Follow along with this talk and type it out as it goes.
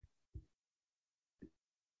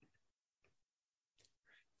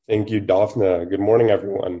Thank you, Daphna. Good morning,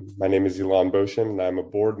 everyone. My name is Ilan Boshin, and I'm a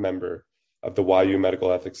board member of the YU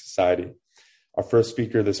Medical Ethics Society. Our first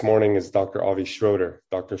speaker this morning is Dr. Avi Schroeder.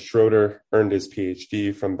 Dr. Schroeder earned his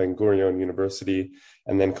PhD from Ben Gurion University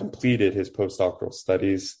and then completed his postdoctoral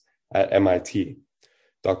studies at MIT.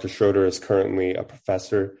 Dr. Schroeder is currently a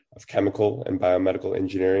professor of chemical and biomedical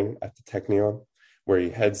engineering at the Technion, where he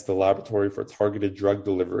heads the laboratory for targeted drug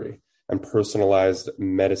delivery and personalized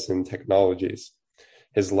medicine technologies.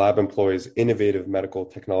 His lab employs innovative medical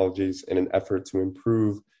technologies in an effort to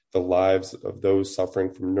improve the lives of those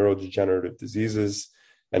suffering from neurodegenerative diseases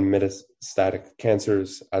and metastatic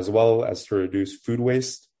cancers, as well as to reduce food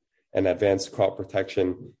waste and advance crop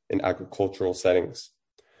protection in agricultural settings.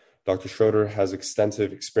 Dr. Schroeder has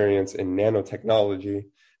extensive experience in nanotechnology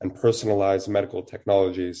and personalized medical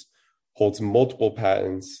technologies, holds multiple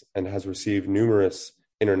patents, and has received numerous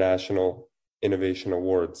international innovation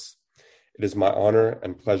awards. It is my honor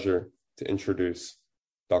and pleasure to introduce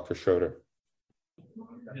Dr. Schroeder.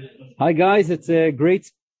 Hi, guys. It's a great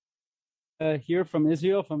here from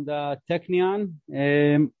Israel, from the Technion.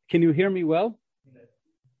 Can you hear me well?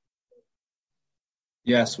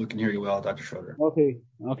 Yes, we can hear you well, Dr. Schroeder.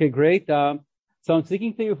 Okay, great. So I'm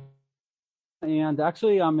speaking to you, and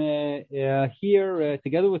actually I'm here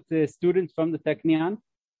together with the students from the Technion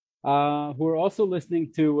who are also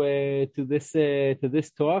listening to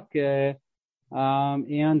this talk.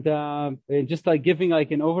 And just like giving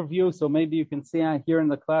like an overview, so maybe you can see here in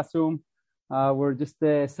the classroom, we're just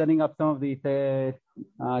setting up some of the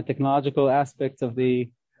technological aspects of the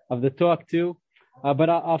talk too. But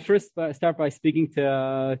I'll first start by speaking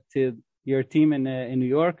to your team in New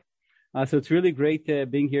York. So it's really great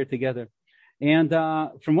being here together. And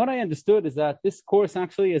from what I understood is that this course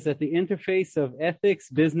actually is at the interface of ethics,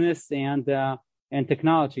 business, and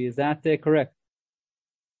technology. Is that correct?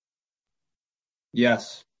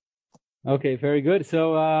 Yes. Okay, very good.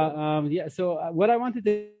 So what I wanted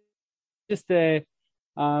to just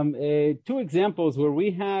two examples where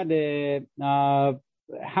we had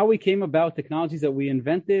how we came about technologies that we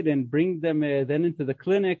invented and bring them then into the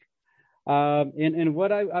clinic. And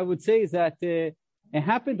what I would say is that it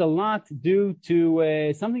happened a lot due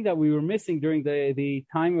to something that we were missing during the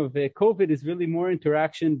time of COVID is really more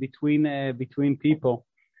interaction between people.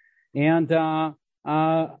 And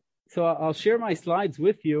so I'll share my slides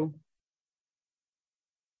with you.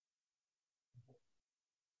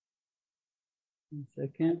 One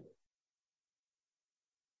second.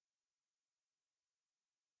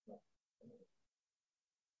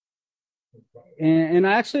 And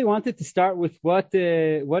I actually wanted to start with what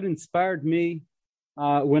inspired me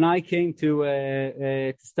when I came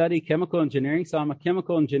to study chemical engineering. So I'm a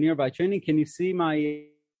chemical engineer by training. Can you see my?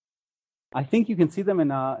 I think you can see them in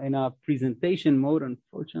a presentation mode,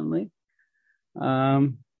 unfortunately. Let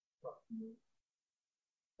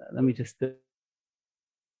me just.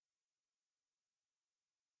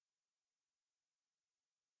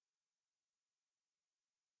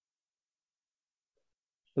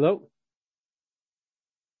 Hello?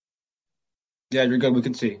 Yeah, you're good. We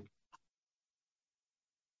can see.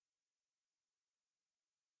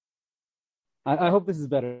 I hope this is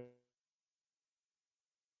better.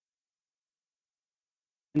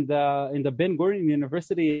 In the Ben Gurion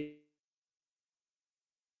University.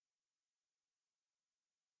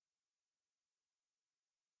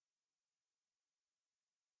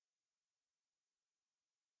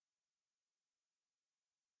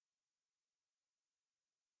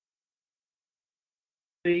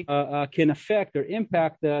 Can affect or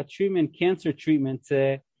impact cancer treatments.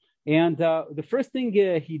 And the first thing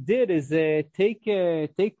he did is take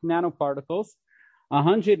nanoparticles,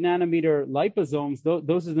 100 nanometer liposomes.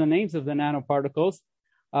 Those are the names of the nanoparticles.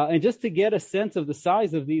 And just to get a sense of the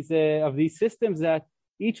size of these systems, that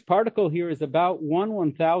each particle here is about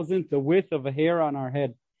 1/1000th the width of a hair on our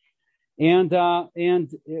head. And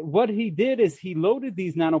what he did is he loaded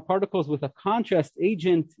these nanoparticles with a contrast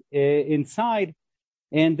agent inside.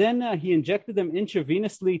 And then he injected them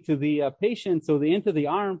intravenously to the patient, so into the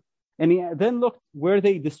arm, and he then looked where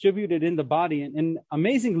they distributed in the body. And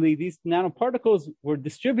amazingly, these nanoparticles were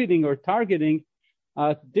distributing or targeting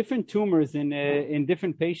different tumors in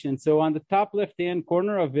different patients. So on the top left-hand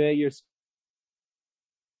corner of your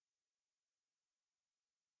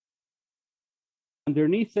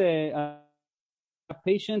underneath a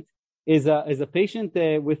patient is a patient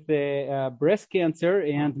with breast cancer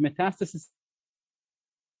and metastasis.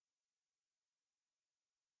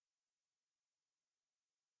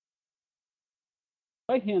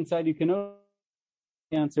 Right hand side, you can know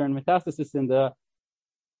cancer and metastasis in the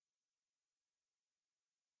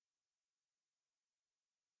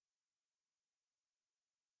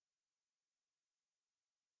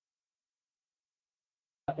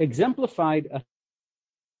exemplified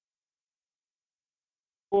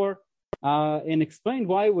and explained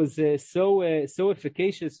why it was so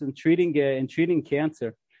efficacious in treating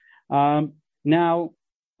cancer. Now,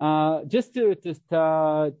 just to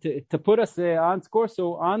put us on score,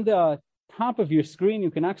 so on the top of your screen,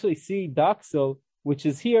 you can actually see Doxil, which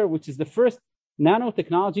is here, which is the first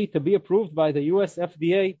nanotechnology to be approved by the U.S.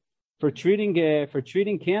 FDA for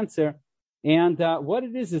treating cancer. And what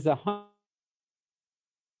it is a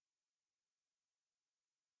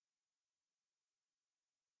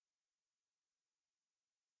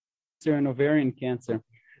and ovarian cancer.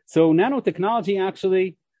 So nanotechnology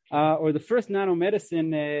actually, or the first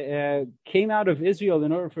nanomedicine came out of Israel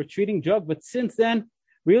in order for treating drug. But since then,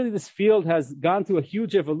 really this field has gone through a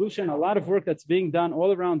huge evolution, a lot of work that's being done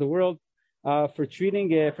all around the world for treating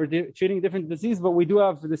different diseases. But we do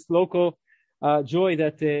have this local joy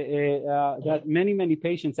that that many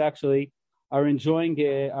patients actually are enjoying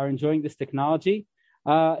this technology.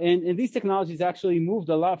 And these technologies actually moved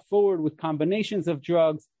a lot forward with combinations of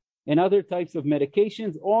drugs and other types of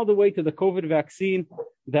medications, all the way to the COVID vaccine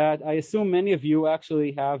that I assume many of you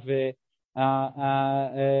actually have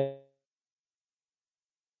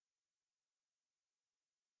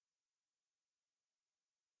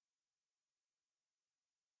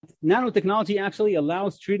nanotechnology actually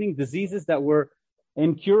allows treating diseases that were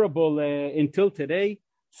incurable until today,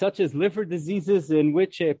 such as liver diseases in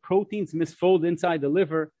which proteins misfold inside the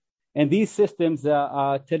liver. And these systems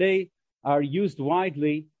today are used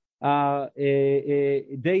widely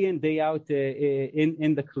day in, day out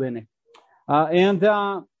in the clinic.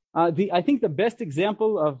 I think the best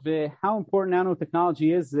example of how important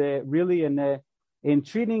nanotechnology is really in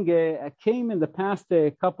treating came in the past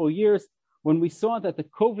couple years when we saw that the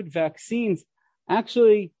COVID vaccines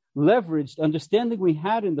actually leveraged understanding we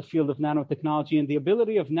had in the field of nanotechnology and the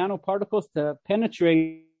ability of nanoparticles to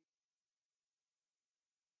penetrate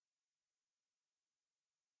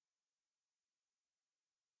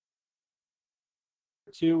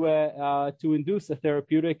to induce a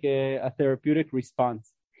therapeutic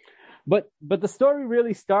response. But the story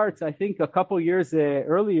really starts, I think, a couple years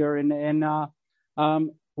earlier, and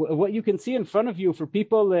what you can see in front of you for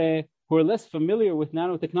people who are less familiar with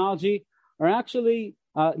nanotechnology are actually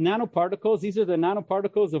nanoparticles. These are the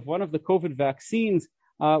nanoparticles of one of the COVID vaccines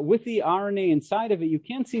with the RNA inside of it. You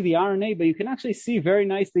can't see the RNA, but you can actually see very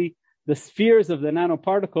nicely the spheres of the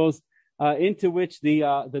nanoparticles into which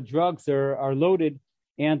the drugs are loaded,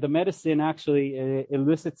 and the medicine actually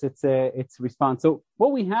elicits its response. So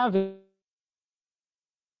what we have is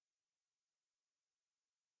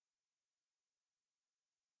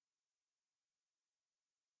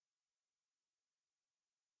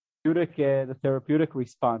the therapeutic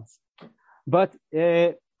response. But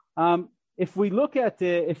if we look at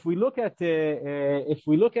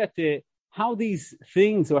how these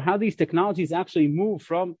things or how these technologies actually move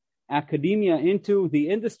from academia into the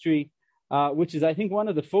industry, which is, I think, one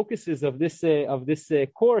of the focuses of this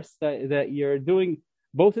course that you're doing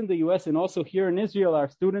both in the U.S. and also here in Israel. Our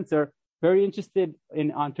students are very interested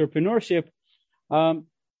in entrepreneurship.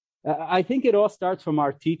 I think it all starts from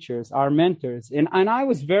our teachers, our mentors, and I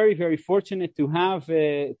was very, very fortunate to have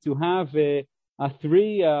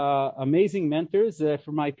three amazing mentors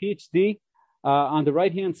for my PhD. On the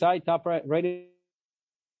right hand side, top right.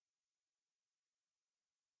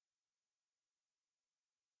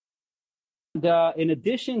 And in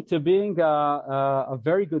addition to being a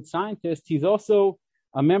very good scientist, he's also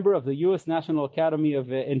a member of the U.S. National Academy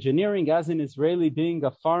of Engineering. As an Israeli, being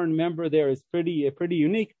a foreign member there is pretty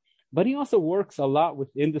unique. But he also works a lot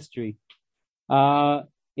with industry,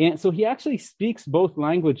 and so he actually speaks both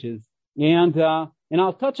languages. And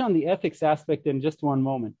I'll touch on the ethics aspect in just one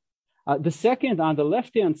moment. The second, on the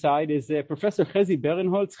left-hand side, is Professor Chezi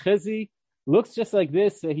Berenholz. Chezi looks just like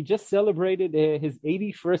this. He just celebrated his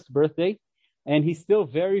 81st birthday, and he's still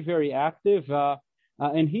very, very active.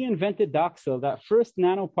 And he invented Doxil, that first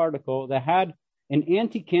nanoparticle that had an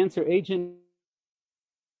anti-cancer agent.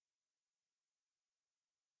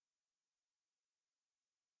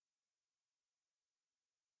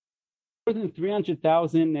 More than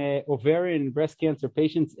 300,000 ovarian and breast cancer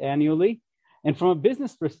patients annually. And from a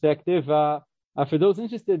business perspective, for those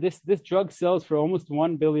interested, this drug sells for almost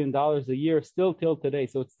 $1 billion a year, still till today.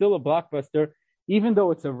 So it's still a blockbuster, even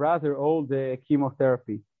though it's a rather old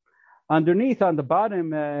chemotherapy. Underneath, on the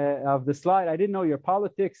bottom of the slide, I didn't know your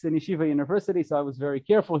politics in Yeshiva University, so I was very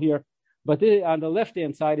careful here. But on the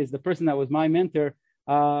left-hand side is the person that was my mentor,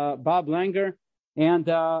 Bob Langer. And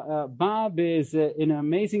Bob is an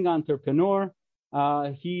amazing entrepreneur.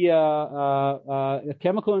 He a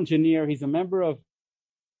chemical engineer. He's a member of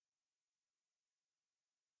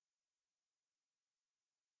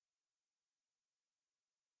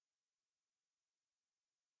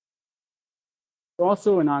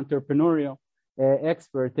also an entrepreneurial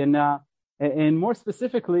expert. And more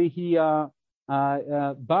specifically,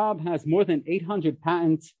 Bob has more than 800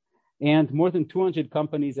 patents and more than 200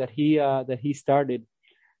 companies that he started.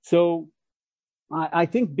 So I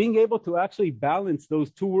think being able to actually balance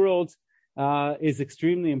those two worlds is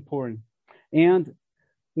extremely important. And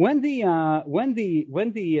when the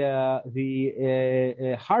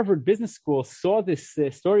Harvard Business School saw this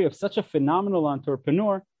story of such a phenomenal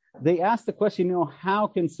entrepreneur, they asked the question, how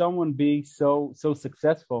can someone be so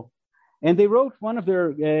successful? And they wrote one of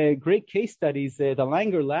their great case studies, the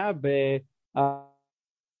Langer Lab.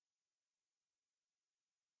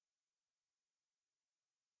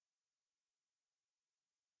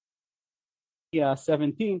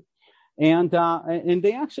 17, and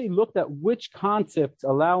they actually looked at which concepts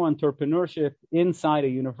allow entrepreneurship inside a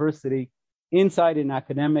university, inside an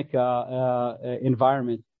academic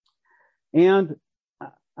environment, and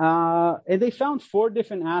they found 4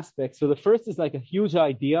 different aspects. So the first is like a huge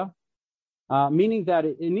idea, meaning that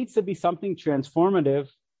it needs to be something transformative.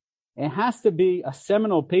 It has to be a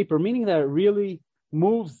seminal paper, meaning that it really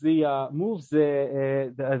moves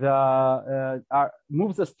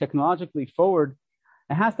us technologically forward.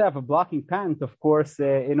 It has to have a blocking patent, of course,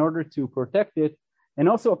 in order to protect it, and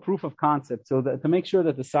also a proof of concept, so that to make sure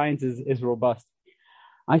that the science is robust.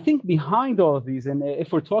 I think behind all of these, and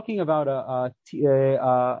if we're talking about a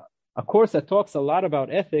course that talks a lot about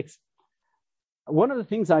ethics, one of the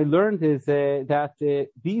things I learned is that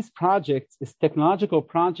these projects, these technological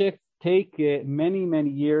projects, take many, many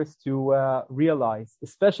years to realize,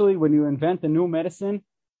 especially when you invent a new medicine.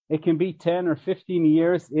 It can be 10 or 15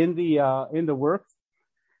 years in the works.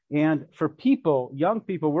 And for people, young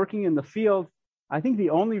people working in the field, I think the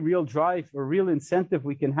only real drive or real incentive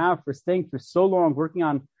we can have for staying for so long working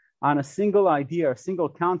on a single idea or single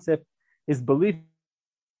concept is belief.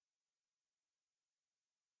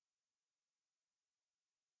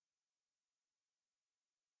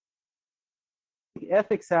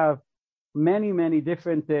 Ethics have many, many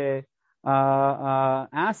different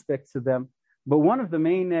aspects to them, but one of the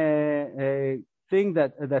main thing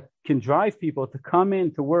that can drive people to come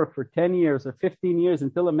in to work for 10 years or 15 years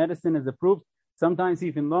until a medicine is approved, sometimes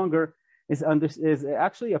even longer, is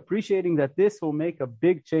actually appreciating that this will make a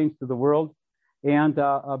big change to the world, and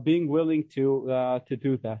being willing to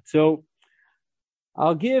do that. So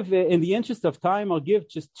I'll give, in the interest of time, I'll give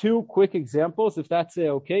just 2 quick examples, if that's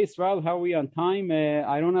okay. Israel, how are we on time?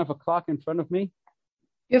 I don't have a clock in front of me.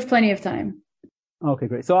 You have plenty of time. Okay,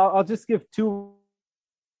 great. So I'll just give 2.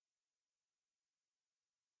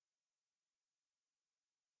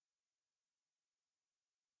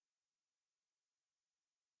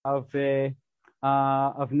 Of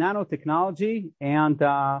nanotechnology and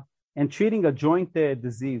treating a joint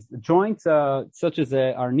disease. The joints such as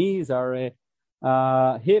our knees, our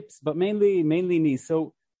hips, but mainly knees.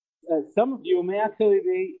 So some of you may actually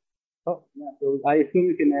be. So I assume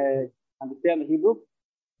you can understand the Hebrew,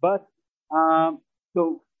 but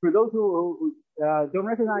so for those who don't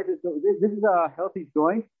recognize it, so this is a healthy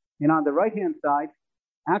joint, and on the right hand side,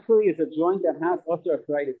 actually is a joint that has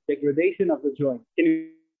osteoarthritis, degradation of the joint. Can you?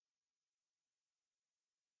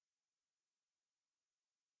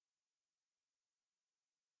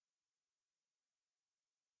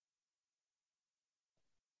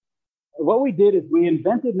 What we did is we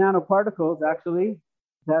invented nanoparticles actually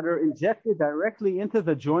that are injected directly into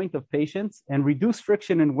the joint of patients and reduce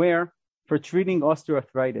friction and wear for treating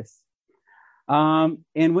osteoarthritis.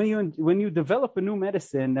 And when you develop a new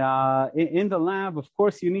medicine in the lab, of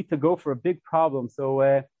course, you need to go for a big problem.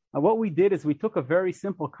 So what we did is we took a very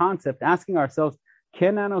simple concept, asking ourselves,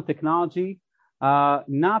 can nanotechnology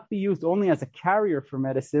not be used only as a carrier for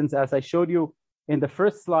medicines, as I showed you in the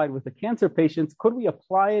first slide with the cancer patients? Could we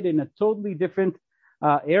apply it in a totally different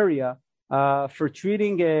area for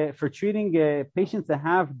treating patients that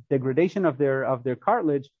have degradation of their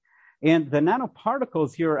cartilage? And the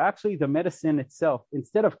nanoparticles here are actually the medicine itself.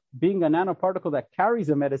 Instead of being a nanoparticle that carries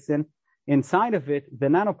a medicine inside of it, the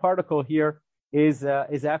nanoparticle here is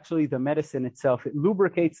actually the medicine itself. It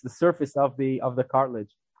lubricates the surface of the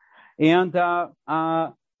cartilage. And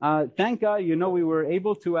thank God, we were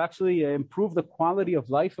able to actually improve the quality of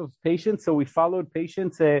life of patients. So we followed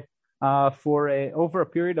patients for over a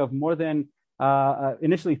period of more than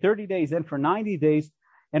initially 30 days, then for 90 days.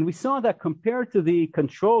 And we saw that compared to the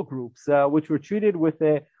control groups, which were treated with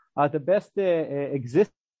the best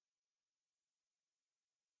existing.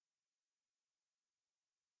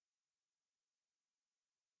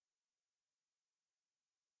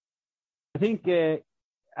 I think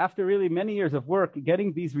after really many years of work,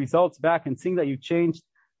 getting these results back and seeing that you changed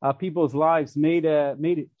people's lives, made a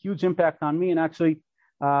huge impact on me, and actually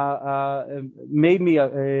made me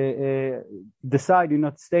decide,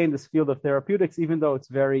 to stay in this field of therapeutics, even though it's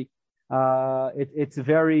very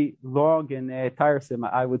long and tiresome,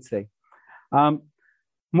 I would say.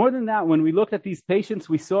 More than that, when we looked at these patients,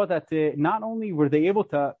 we saw that not only were they able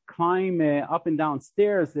to climb up and down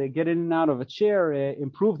stairs, get in and out of a chair,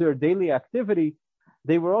 improve their daily activity,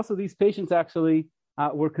 these patients actually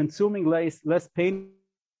were consuming less pain.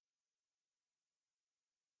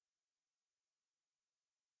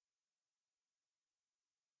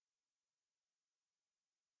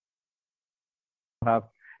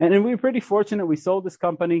 And we were pretty fortunate. We sold this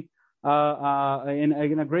company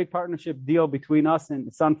in a great partnership deal between us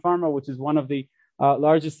and Sun Pharma, which is one of the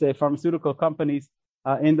largest pharmaceutical companies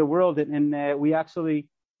in the world. And we actually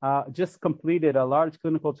just completed a large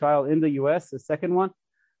clinical trial in the U.S., a second one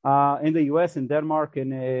in the U.S., in Denmark,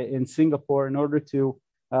 and in Singapore, in order to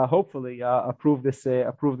hopefully approve this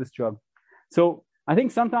drug. So I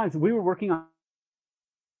think sometimes we were working on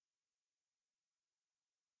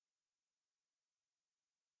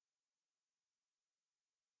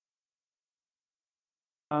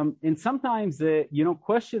and sometimes,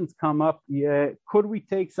 questions come up. Could we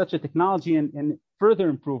take such a technology and further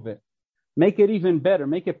improve it, make it even better,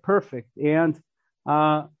 make it perfect? And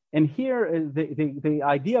here, the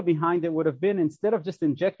idea behind it would have been, instead of just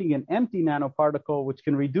injecting an empty nanoparticle, which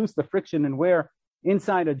can reduce the friction and wear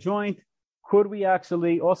inside a joint, could we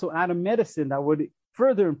actually also add a medicine that would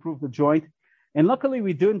further improve the joint? And luckily,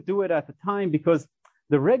 we didn't do it at the time, because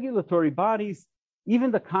the regulatory bodies,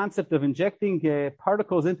 even the concept of injecting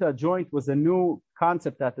particles into a joint was a new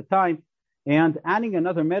concept at the time, and adding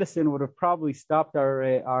another medicine would have probably stopped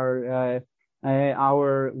our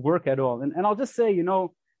work at all. And I'll just say,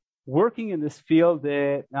 working in this field,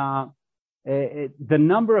 the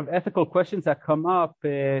number of ethical questions that come up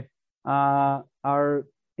are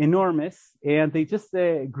enormous, and they just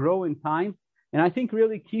grow in time. And I think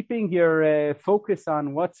really keeping your focus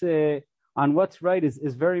on what's right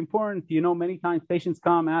is very important. Many times patients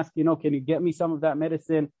come ask, can you get me some of that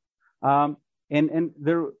medicine? And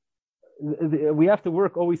we have to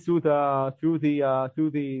work always through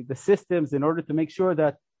the systems in order to make sure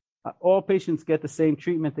that all patients get the same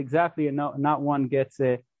treatment exactly, and not one gets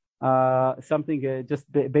something just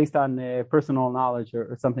based on personal knowledge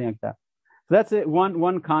or something like that. So that's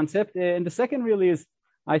one concept. And the second really is,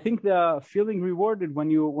 I think, the feeling rewarded when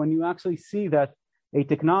you actually see that a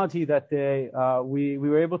technology that we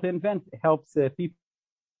were able to invent helps people.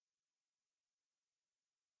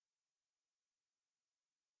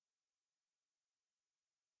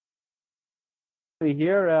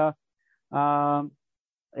 Here,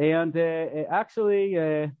 actually,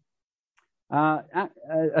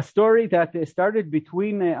 a story that started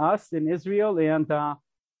between us in Israel and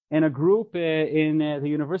a group in the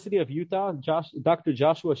University of Utah, Dr.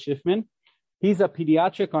 Joshua Schiffman. He's a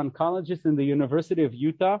pediatric oncologist in the University of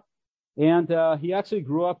Utah, and he actually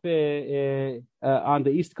grew up on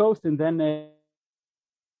the East Coast, and then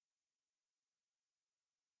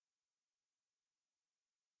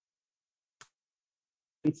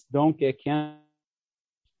don't get cancer.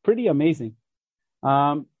 Pretty amazing.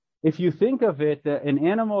 If you think of it, an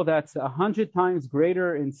animal that's 100 times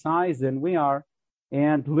greater in size than we are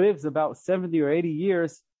and lives about 70 or 80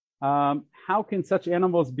 years, how can such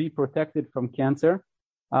animals be protected from cancer?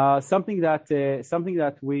 Something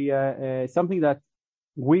that we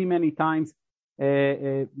many times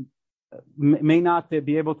may not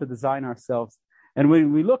be able to design ourselves. And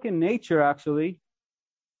when we look in nature, actually,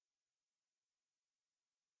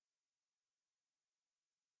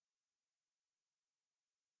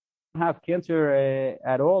 have cancer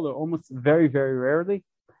at all, or almost very, very rarely.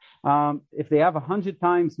 If they have 100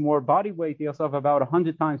 times more body weight, they also have about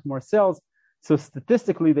 100 times more cells. So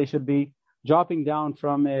statistically, they should be dropping down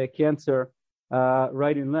from cancer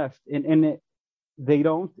right and left. And they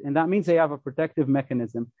don't. And that means they have a protective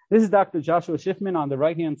mechanism. This is Dr. Joshua Schiffman on the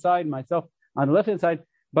right-hand side, myself on the left-hand side.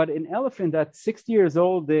 But an elephant that's 60 years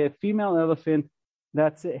old, the female elephant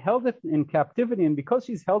that's held in captivity. And because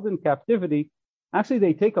she's held in captivity, actually,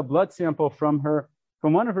 they take a blood sample from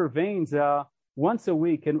one of her veins once a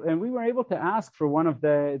week, and we were able to ask for one of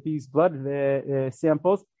these blood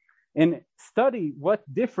samples and study what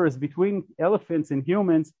differs between elephants and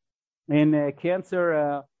humans in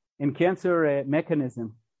cancer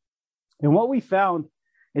mechanism. And what we found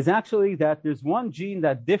is actually that there's one gene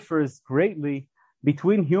that differs greatly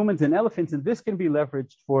between humans and elephants, and this can be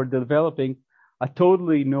leveraged for developing a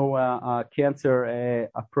totally new cancer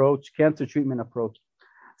treatment approach.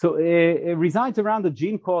 So it resides around a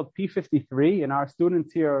gene called P53, and our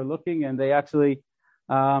students here are looking, and they actually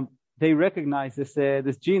they recognize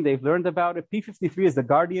this gene. They've learned about it. P53 is the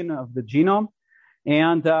guardian of the genome,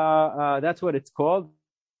 and that's what it's called.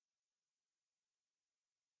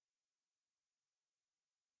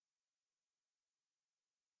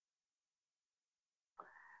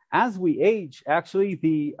 As we age, actually,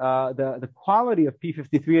 the quality of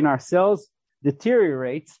P53 in our cells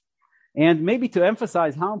deteriorates. And maybe to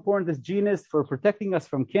emphasize how important this gene is for protecting us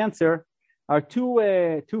from cancer are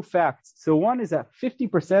two facts. So one is that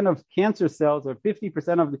 50% of cancer cells, or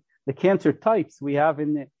 50% of the cancer types we have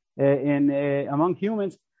among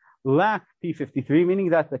humans, lack P53, meaning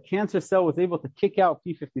that the cancer cell was able to kick out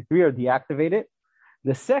P53 or deactivate it.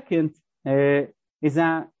 The second is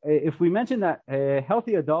that if we mention that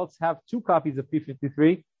healthy adults have 2 copies of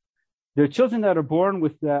P53, there are children that are born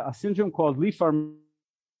with a syndrome called Leaf-Armstrong,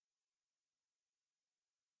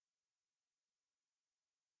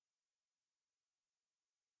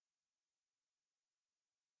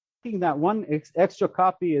 that one extra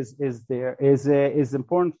copy is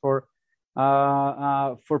important for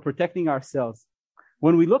protecting our cells.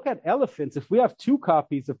 When we look at elephants, if we have 2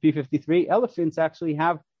 copies of P53, elephants actually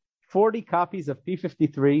have 40 copies of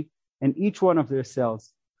P53 in each one of their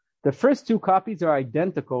cells. The first 2 copies are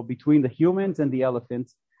identical between the humans and the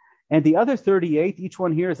elephants, and the other 38, each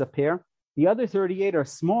one here is a pair. The other 38 are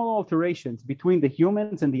small alterations between the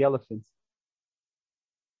humans and the elephants.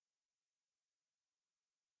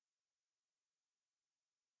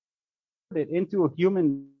 It into a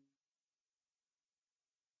human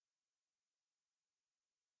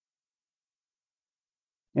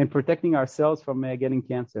and protecting ourselves from getting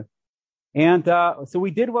cancer. And so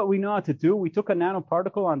we did what we know how to do. We took a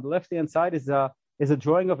nanoparticle. On the left-hand side is a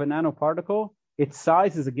drawing of a nanoparticle. Its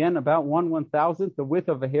size is, again, about 1/1000th the width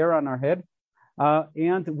of a hair on our head.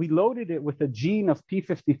 And we loaded it with a gene of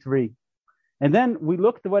P53. And then we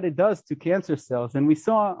looked at what it does to cancer cells. And we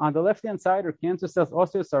saw on the left-hand side are cancer cells,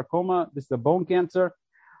 osteosarcoma. This is a bone cancer.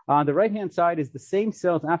 On the right-hand side is the same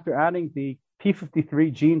cells after adding the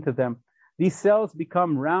P53 gene to them. These cells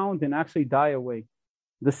become round and actually die away.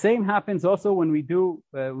 The same happens also when we do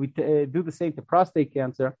the same to prostate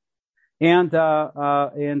cancer. And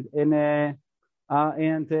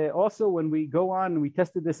also when we go on, we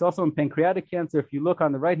tested this also in pancreatic cancer. If you look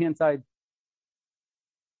on the right-hand side,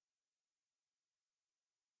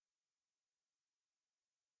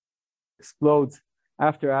 explodes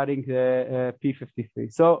after adding the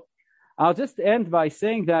P53. So I'll just end by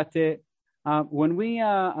saying that when we,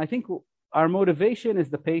 I think our motivation is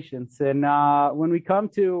the patients, and when we come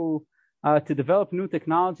to develop new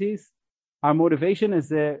technologies, our motivation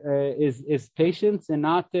is patients and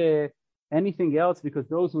not anything else, because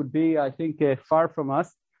those would be, I think, far from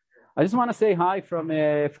us. I just want to say hi from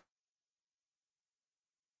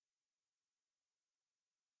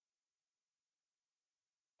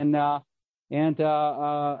and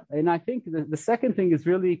I think the second thing is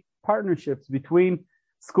really partnerships between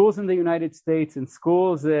schools in the United States and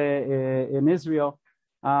schools in Israel.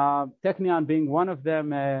 Technion being one of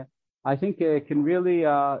them, I think can really,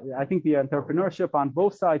 I think the entrepreneurship on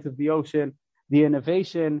both sides of the ocean, the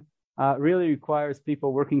innovation really requires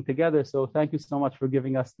people working together. So thank you so much for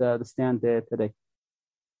giving us the stand today.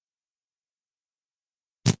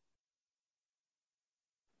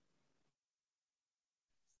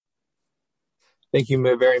 Thank you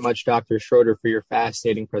very much, Dr. Schroeder, for your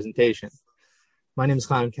fascinating presentation. My name is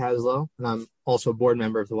Chaim Kaslow, and I'm also a board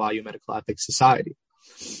member of the YU Medical Ethics Society.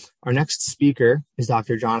 Our next speaker is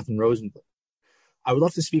Dr. Jonathan Rosenblum. I would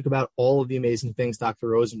love to speak about all of the amazing things Dr.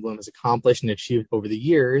 Rosenblum has accomplished and achieved over the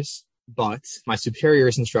years, but my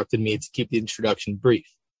superiors instructed me to keep the introduction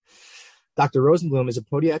brief. Dr. Rosenblum is a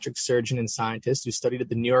podiatric surgeon and scientist who studied at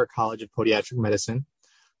the New York College of Podiatric Medicine,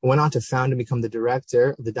 went on to found and become the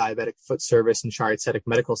director of the Diabetic Foot Service and Shaare Zedek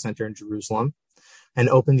Medical Center in Jerusalem, and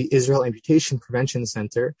opened the Israel Amputation Prevention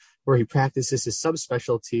Center, where he practices his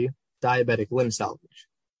subspecialty, diabetic limb salvage.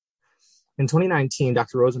 In 2019,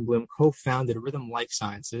 Dr. Rosenblum co-founded Rhythm Life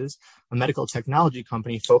Sciences, a medical technology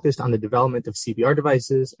company focused on the development of CPR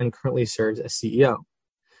devices, and currently serves as CEO.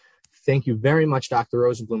 Thank you very much, Dr.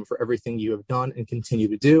 Rosenblum, for everything you have done and continue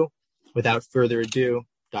to do. Without further ado,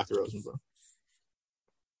 Dr. Rosenblum.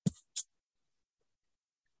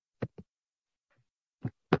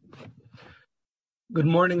 Good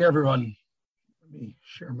morning, everyone. Let me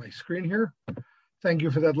share my screen here. Thank you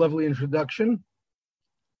for that lovely introduction.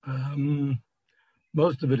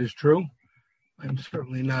 Most of it is true. I'm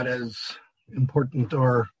certainly not as important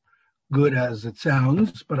or good as it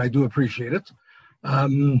sounds, but I do appreciate it.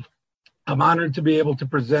 I'm honored to be able to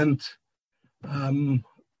present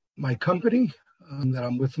my company that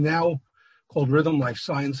I'm with now, called Rhythm Life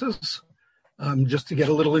Sciences. Just to get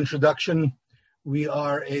a little introduction, we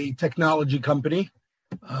are a technology company.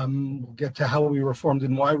 We'll get to how we were formed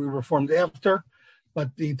and why we were formed after,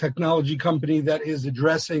 but the technology company that is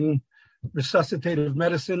addressing resuscitative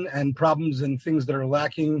medicine and problems and things that are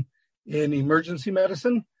lacking in emergency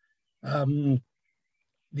medicine. The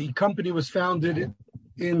company was founded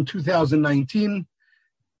in 2019.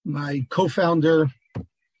 My co-founder,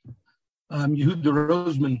 Yehuda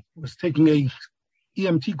Roseman, was taking a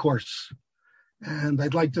EMT course. And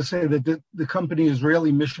I'd like to say that the company is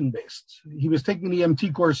really mission-based. He was taking the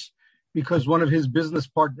EMT course because one of his business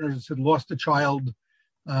partners had lost a child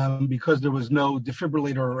because there was no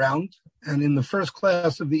defibrillator around. And in the first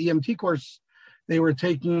class of the EMT course, they were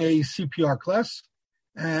taking a CPR class.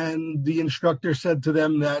 And the instructor said to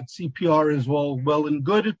them that CPR is all well and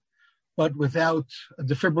good, but without a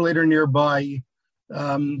defibrillator nearby,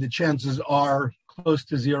 the chances are close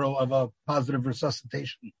to zero of a positive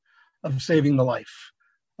resuscitation, of saving the life.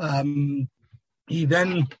 They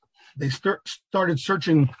started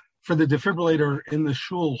searching for the defibrillator in the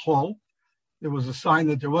shul hall. There was a sign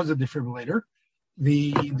that there was a defibrillator.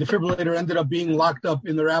 The defibrillator ended up being locked up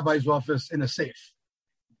in the rabbi's office in a safe.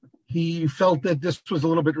 He felt that this was a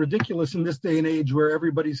little bit ridiculous in this day and age where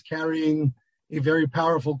everybody's carrying a very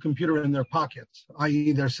powerful computer in their pocket,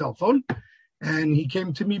 i.e. their cell phone. And he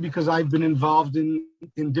came to me because I've been involved in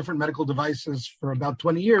different medical devices for about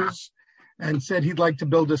 20 years and said he'd like to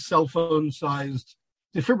build a cell phone-sized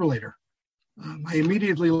defibrillator. I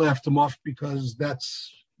immediately laughed him off because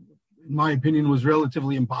that's, in my opinion, was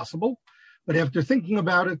relatively impossible. But after thinking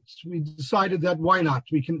about it, we decided that why not?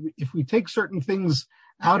 If we take certain things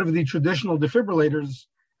out of the traditional defibrillators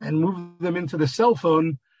and move them into the cell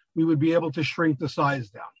phone, we would be able to shrink the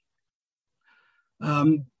size down.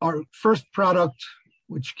 Our first product,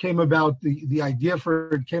 which came about, the idea for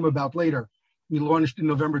it came about later. We launched in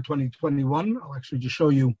November 2021. I'll actually just show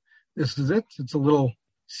you. This is it. It's a little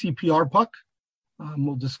CPR puck.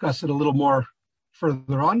 We'll discuss it a little more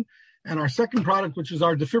further on. And our second product, which is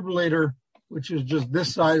our defibrillator, which is just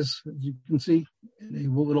this size, as you can see, in a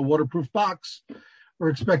little waterproof box, we're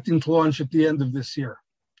expecting to launch at the end of this year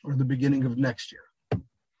or the beginning of next year.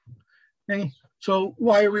 Okay, so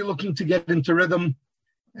why are we looking to get into rhythm?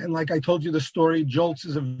 And like I told you the story, Jolts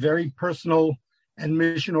is a very personal and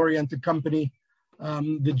mission-oriented company.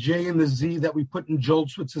 The J and the Z that we put in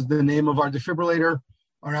Jolts, which is the name of our defibrillator,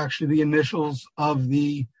 are actually the initials of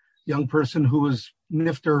the young person who was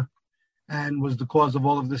Nifter and was the cause of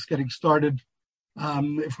all of this getting started.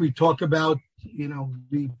 If we talk about,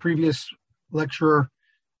 the previous lecturer,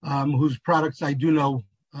 whose products I do know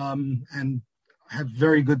and have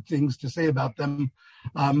very good things to say about them,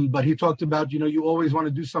 but he talked about, you always want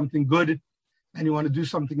to do something good and you want to do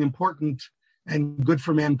something important and good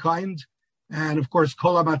for mankind. And of course,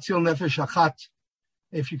 Kol hamatzil nefesh achat.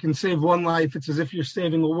 If you can save one life, it's as if you're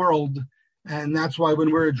saving a world. And that's why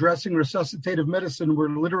when we're addressing resuscitative medicine, we're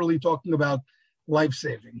literally talking about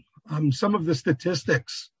life-saving. Some of the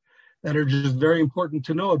statistics that are just very important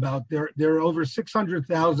to know about, there are over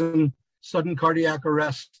 600,000 sudden cardiac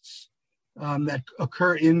arrests that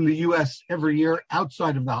occur in the U.S. every year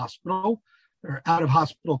outside of the hospital, or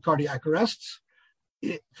out-of-hospital cardiac arrests.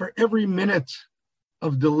 For every minute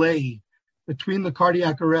of delay between the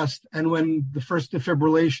cardiac arrest and when the first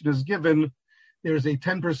defibrillation is given, there's a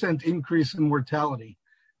 10% increase in mortality.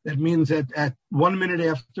 That means that at 1 minute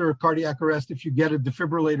after a cardiac arrest, if you get a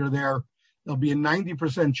defibrillator there, there'll be a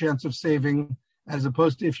 90% chance of saving, as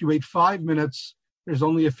opposed to if you wait 5 minutes, there's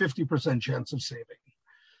only a 50% chance of saving.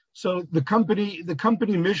 So the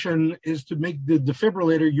company mission is to make the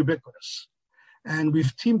defibrillator ubiquitous. And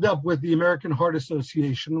we've teamed up with the American Heart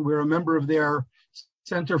Association. We're a member of their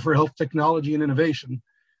Center for Health Technology and Innovation.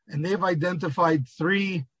 And they've identified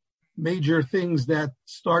 3 major things that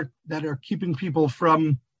are keeping people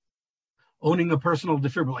from owning a personal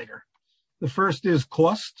defibrillator. The first is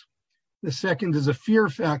cost. The second is a fear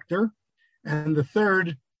factor. And the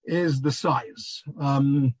third is the size.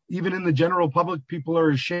 Even in the general public, people are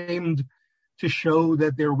ashamed to show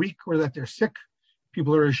that they're weak or that they're sick.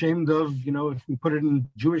 People are ashamed of, if we put it in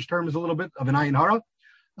Jewish terms a little bit, of an ayin hara,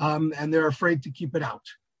 and they're afraid to keep it out.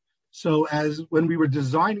 So when we were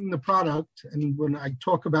designing the product, and when I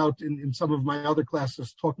talk about in some of my other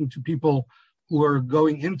classes, talking to people who are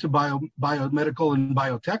going into biomedical and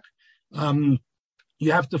biotech,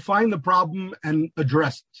 you have to find the problem and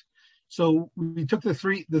address it. So we took the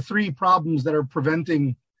three problems that are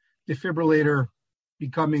preventing defibrillator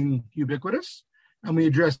becoming ubiquitous, and we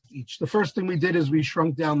addressed each. The first thing we did is we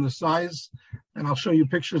shrunk down the size, and I'll show you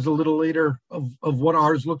pictures a little later of what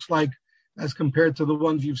ours looks like as compared to the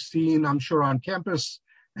ones you've seen, I'm sure, on campus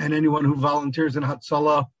and anyone who volunteers in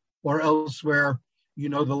Hatzalah or elsewhere, you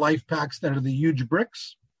know the life packs that are the huge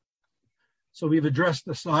bricks. So we've addressed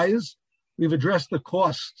the size, we've addressed the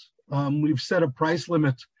cost. We've set a price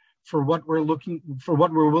limit for what we're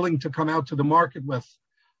willing to come out to the market with.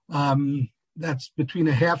 That's between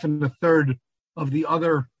a half and a third of the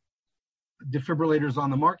other defibrillators on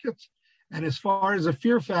the market. And as far as a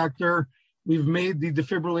fear factor, we've made the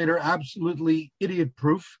defibrillator absolutely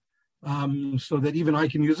idiot-proof, so that even I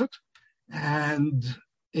can use it. And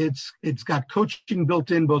it's got coaching built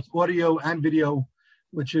in, both audio and video,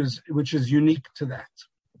 which is unique to that.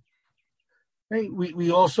 Right?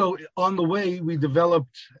 We also, on the way, we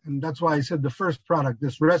developed, and that's why I said the first product,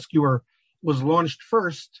 this Rescuer, was launched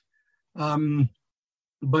first.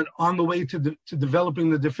 But on the way to developing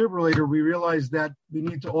the defibrillator, we realized that we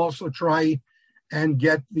need to also try and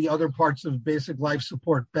get the other parts of basic life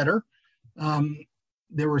support better.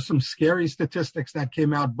 There were some scary statistics that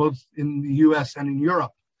came out both in the US and in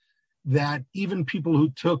Europe that even people who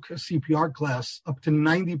took a CPR class, up to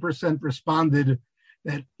 90% responded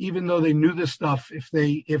that even though they knew this stuff, if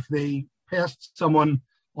they passed someone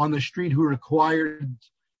on the street who required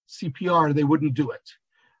CPR, they wouldn't do it.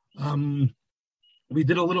 We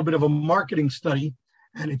did a little bit of a marketing study,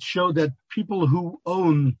 and it showed that people who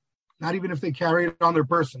own, not even if they carry it on their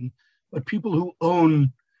person, but people who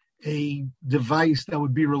own a device that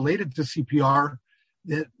would be related to CPR,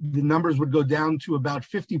 that the numbers would go down to about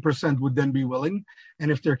 50% would then be willing. And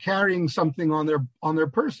if they're carrying something on their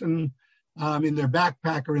person, in their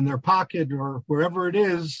backpack or in their pocket or wherever it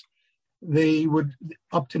is, they would,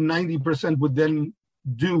 up to 90% would then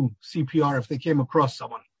do CPR if they came across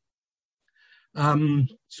someone.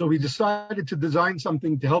 So we decided to design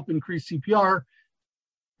something to help increase CPR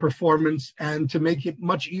performance and to make it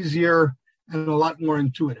much easier and a lot more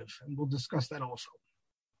intuitive. And we'll discuss that also.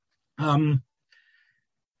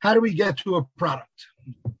 How do we get to a product,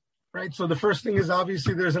 right? So the first thing is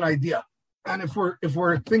obviously there's an idea. And if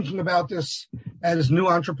we're thinking about this as new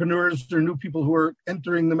entrepreneurs or new people who are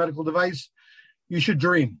entering the medical device, you should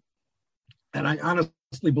dream. And I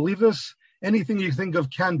honestly believe this. Anything you think of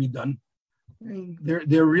can be done.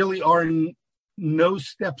 There really are no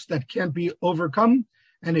steps that can't be overcome.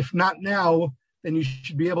 And if not now, then you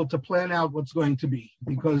should be able to plan out what's going to be,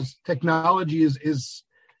 because technology is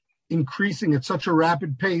increasing at such a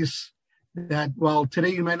rapid pace that while today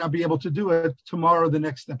you might not be able to do it, tomorrow the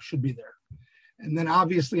next step should be there. And then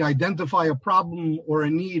obviously identify a problem or a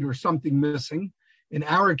need or something missing. In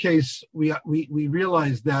our case, we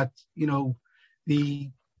realized that, the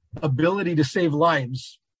ability to save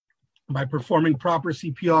lives by performing proper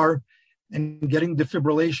CPR and getting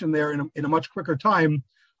defibrillation there in a much quicker time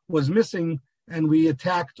was missing. And we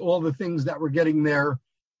attacked all the things that were getting there.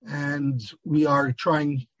 And we are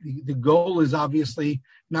trying, the goal is obviously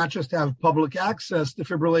not just to have public access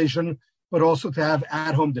defibrillation, but also to have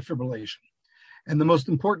at-home defibrillation. And the most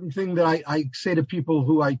important thing that I say to people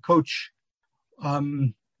who I coach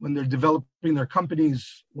when they're developing their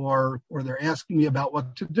companies or they're asking me about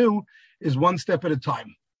what to do is one step at a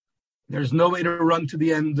time. There's no way to run to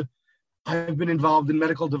the end. I've been involved in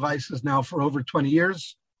medical devices now for over 20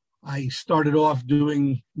 years. I started off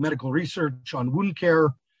doing medical research on wound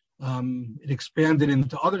care. It expanded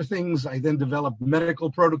into other things. I then developed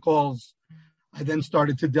medical protocols. I then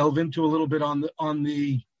started to delve into a little bit on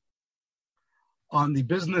the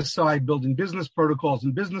business side, building business protocols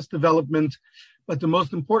and business development. But the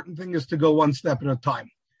most important thing is to go one step at a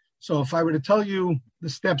time. So if I were to tell you the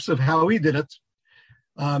steps of how we did it,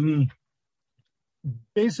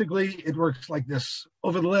 basically it works like this.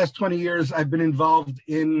 Over the last 20 years, I've been involved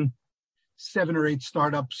in 7 or 8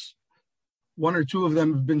 startups. 1 or 2 of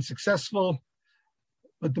them have been successful,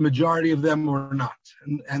 but the majority of them were not.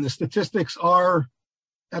 And the statistics are,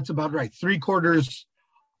 that's about right. 3/4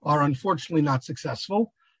 are unfortunately not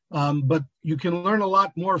successful. But you can learn a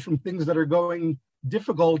lot more from things that are going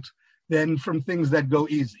difficult than from things that go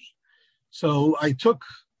easy. So I took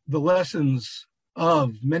the lessons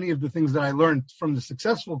of many of the things that I learned from the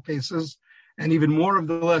successful cases and even more of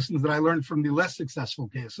the lessons that I learned from the less successful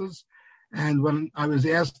cases. And when I was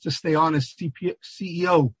asked to stay on as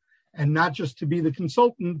CEO and not just to be the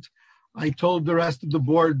consultant, I told the rest of the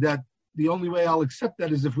board that the only way I'll accept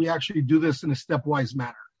that is if we actually do this in a stepwise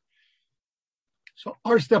manner. So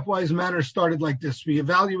our stepwise manner started like this. We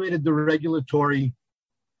evaluated the regulatory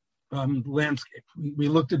landscape. We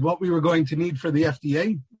looked at what we were going to need for the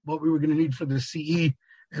FDA, what we were going to need for the CE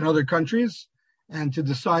and other countries, and to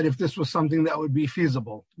decide if this was something that would be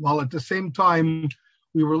feasible. While at the same time,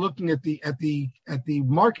 we were looking at the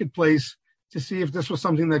marketplace to see if this was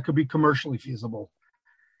something that could be commercially feasible.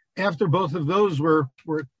 after both of those were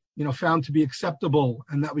found to be acceptable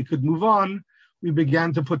and that we could move on, we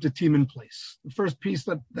began to put the team in place. The first piece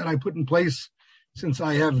that I put in place, since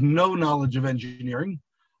I have no knowledge of engineering,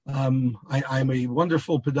 I'm a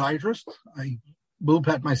wonderful podiatrist. I will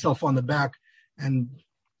pat myself on the back and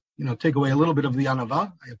take away a little bit of the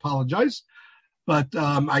anava. I apologize. But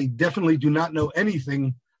I definitely do not know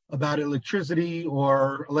anything about electricity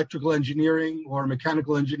or electrical engineering or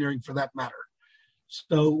mechanical engineering for that matter.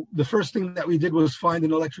 So the first thing that we did was find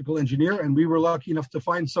an electrical engineer, and we were lucky enough to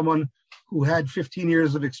find someone who had 15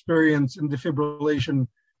 years of experience in defibrillation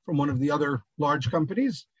from one of the other large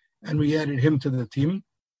companies, and we added him to the team.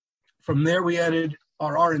 From there, we added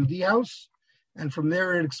our R&D house, and from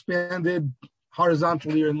there it expanded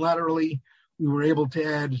horizontally and laterally. We were able to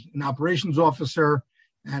add an operations officer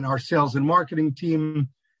and our sales and marketing team,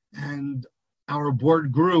 and our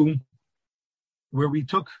board grew where we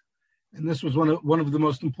took, and this was one of the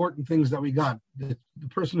most important things that we got. The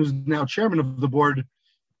person who's now chairman of the board,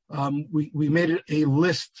 we made it a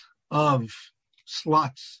list of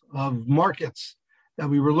slots, of markets that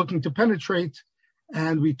we were looking to penetrate,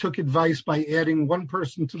 and we took advice by adding one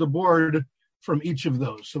person to the board from each of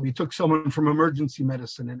those. So we took someone from emergency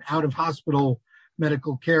medicine and out of hospital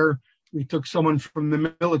medical care. We took someone from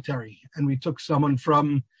the military, and we took someone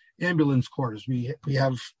from ambulance corps. We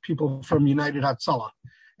have people from United Hatzalah,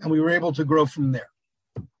 and we were able to grow from there.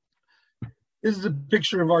 This is a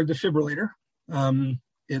picture of our defibrillator.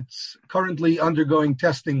 It's currently undergoing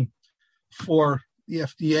testing for the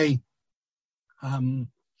FDA.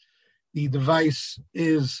 The device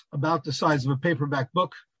is about the size of a paperback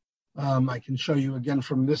book. I can show you again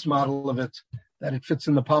from this model of it that it fits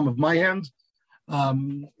in the palm of my hand.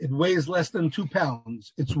 It weighs less than 2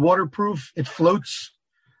 pounds. It's waterproof. It floats.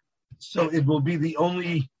 So it will be the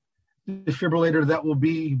only defibrillator that will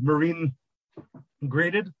be marine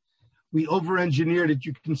graded. We over-engineered it.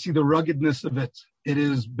 You can see the ruggedness of it. It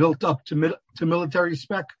is built up to military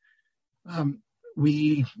spec.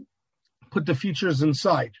 We put the features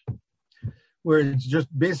inside where it's just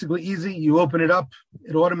basically easy. You open it up,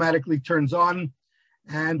 it automatically turns on,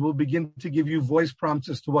 and will begin to give you voice prompts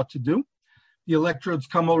as to what to do. The electrodes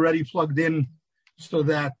come already plugged in so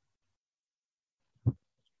that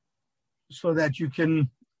you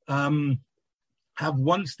can have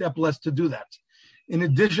one step less to do that. In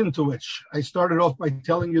addition to which, I started off by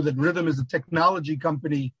telling you that Rhythm is a technology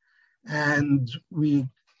company, and we,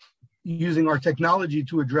 using our technology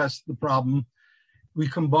to address the problem, we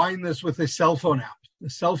combine this with a cell phone app. The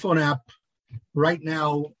cell phone app right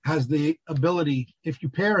now has the ability, if you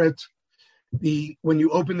pair it, when you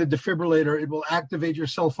open the defibrillator, it will activate your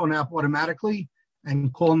cell phone app automatically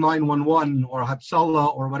and call 911 or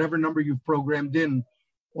Hatzalah or whatever number you've programmed in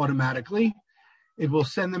automatically. It will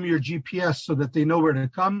send them your GPS so that they know where to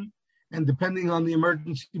come. And depending on the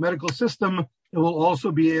emergency medical system, it will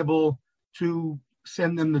also be able to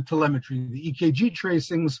send them the telemetry, the EKG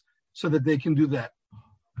tracings, so that they can do that.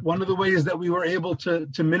 One of the ways that we were able to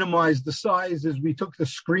minimize the size is we took the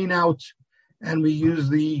screen out and we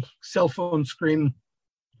used the cell phone screen.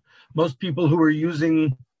 Most people who were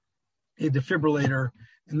using a defibrillator,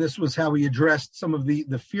 and this was how we addressed some of the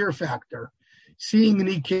fear factor, seeing an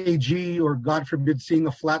EKG or, God forbid, seeing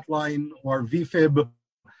a flat line or VFib,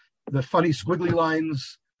 the funny squiggly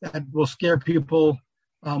lines that will scare people,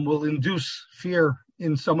 will induce fear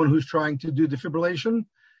in someone who's trying to do defibrillation.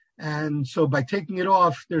 And so by taking it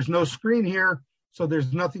off, there's no screen here, so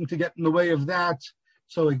there's nothing to get in the way of that.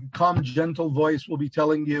 So a calm, gentle voice will be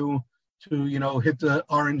telling you to, hit the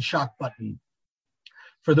orange shock button.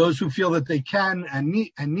 For those who feel that they can and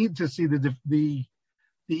need to see the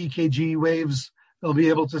EKG waves, they'll be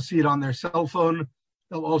able to see it on their cell phone.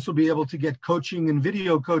 They'll also be able to get coaching and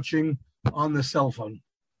video coaching on the cell phone.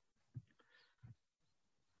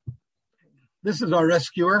 This is our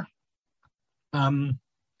rescuer.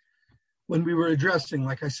 When we were addressing,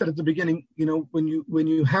 like I said at the beginning, when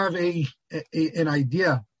you have an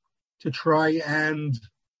idea to try and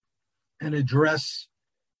address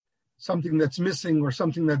something that's missing or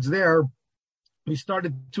something that's there, we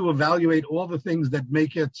started to evaluate all the things that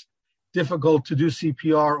make it difficult to do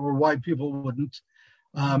CPR or why people wouldn't.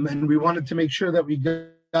 And we wanted to make sure that we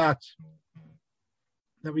got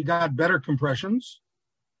better compressions.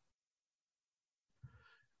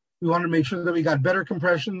 We wanted to make sure that we got better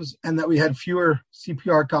compressions and that we had fewer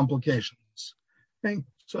CPR complications. Okay,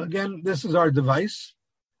 so again, this is our device.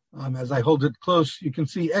 As I hold it close, you can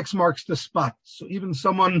see X marks the spot. So even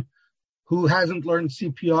someone who hasn't learned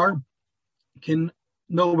CPR can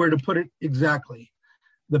know where to put it exactly.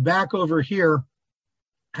 The back over here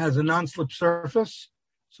has a non-slip surface,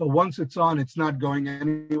 So once it's on, it's not going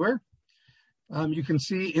anywhere. You can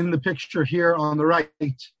see in the picture here on the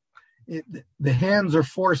right, the hands are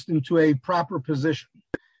forced into a proper position.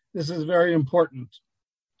 This is very important.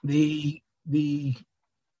 There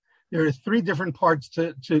are three different parts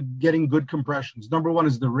to getting good compressions. Number one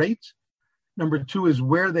is the rate. Number two is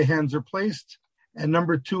where the hands are placed. And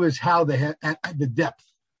number two is how the depth.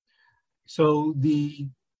 So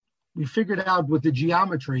we figured out with the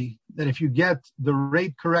geometry that if you get the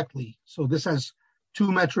rate correctly, so this has 2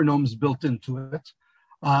 metronomes built into it.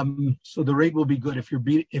 So the rate will be good. If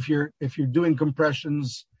you're doing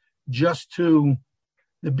compressions just to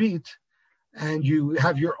the beat and you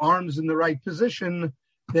have your arms in the right position,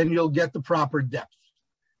 then you'll get the proper depth.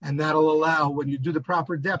 And that'll allow, when you do the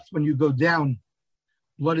proper depth, when you go down,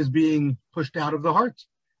 blood is being pushed out of the heart.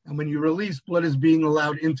 And when you release, blood is being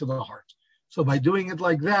allowed into the heart. So by doing it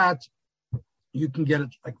like that, you can get it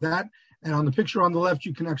like that. And on the picture on the left,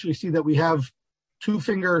 you can actually see that we have 2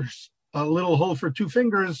 fingers, a little hole for 2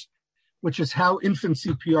 fingers, which is how infant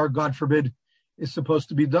CPR, God forbid, is supposed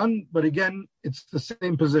to be done. But again, it's the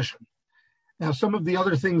same position. Now, some of the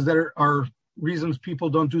other things that are reasons people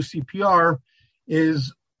don't do CPR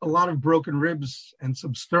is a lot of broken ribs and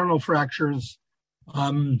substernal fractures.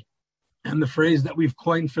 And the phrase that we've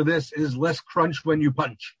coined for this is less crunch when you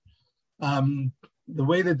punch. The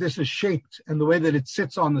way that this is shaped and the way that it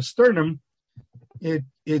sits on the sternum, it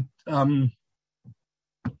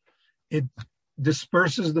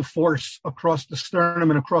disperses the force across the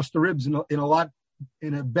sternum and across the ribs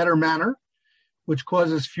in a better manner, which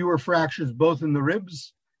causes fewer fractures both in the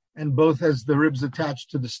ribs and both as the ribs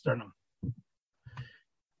attached to the sternum.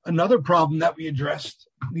 Another problem that we addressed,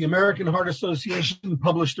 the American Heart Association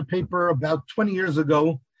published a paper about 20 years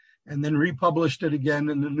ago and then republished it again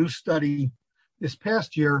in a new study this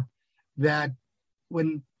past year, that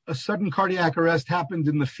when a sudden cardiac arrest happened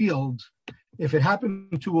in the field, if it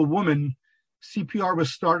happened to a woman, CPR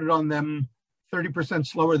was started on them 30%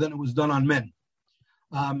 slower than it was done on men.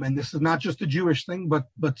 And this is not just a Jewish thing, but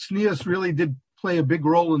SNEAS really did play a big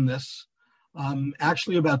role in this.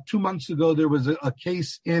 Actually, about 2 months ago, there was a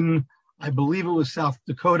case in, I believe it was South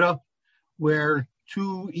Dakota, where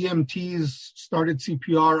 2 EMTs started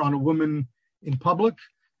CPR on a woman in public,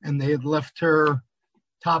 and they had left her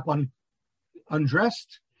top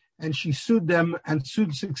undressed, and she sued them and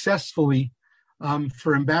sued successfully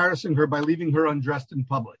for embarrassing her by leaving her undressed in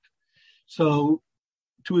public. So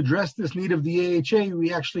to address this need of the AHA,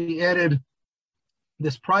 we actually added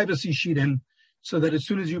this privacy sheet in, so that as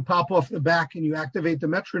soon as you pop off the back and you activate the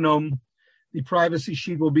metronome, the privacy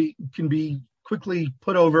sheet can be quickly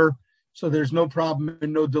put over, so there's no problem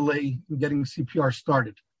and no delay in getting CPR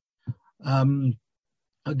started.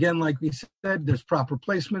 Again, like we said, there's proper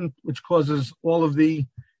placement, which causes all of the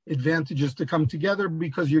advantages to come together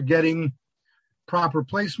because you're getting proper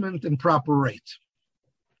placement and proper rate.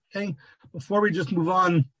 Okay, before we just move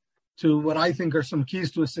on to what I think are some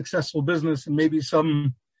keys to a successful business and maybe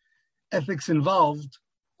some ethics involved,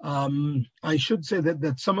 I should say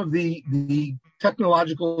that some of the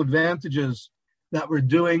technological advantages that we're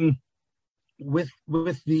doing with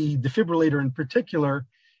the defibrillator in particular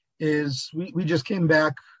is we just came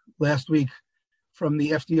back last week from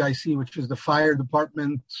the FDIC, which is the fire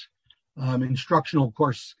department instructional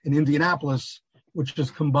course in Indianapolis, which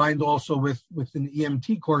is combined also with an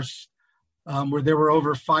EMT course where there were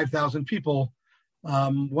over 5,000 people.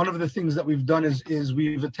 One of the things that we've done is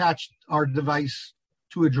we've attached our device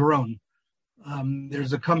to a drone.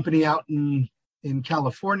 There's a company out in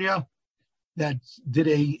California that did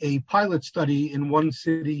a pilot study in one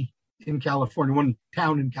city in California, one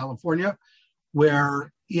town in California,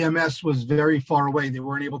 where EMS was very far away. They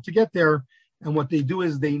weren't able to get there. And what they do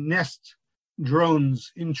is they nest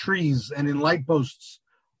drones in trees and in light posts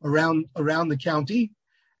around the county.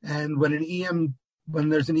 And when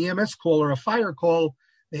there's an EMS call or a fire call,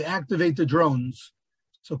 they activate the drones.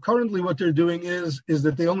 So currently what they're doing is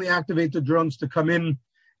that they only activate the drones to come in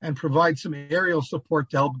and provide some aerial support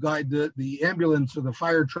to help guide the ambulance or the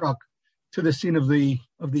fire truck to the scene of the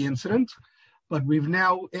incident. But we've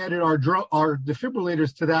now added our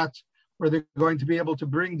defibrillators to that, where they're going to be able to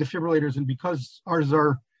bring defibrillators, and because ours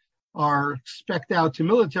are spec'd out to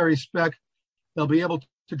military spec, they'll be able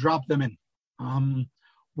to drop them in.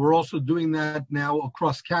 We're also doing that now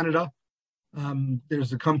across Canada.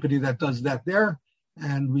 There's a company that does that there,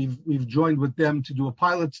 and we've joined with them to do a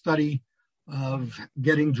pilot study of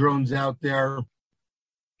getting drones out there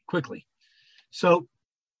quickly. So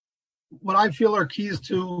what I feel are keys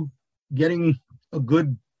to getting a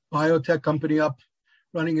good biotech company up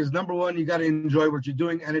running is, number one, you got to enjoy what you're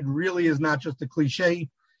doing. And it really is not just a cliche.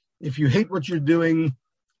 If you hate what you're doing,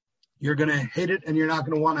 You're going to hate it and you're not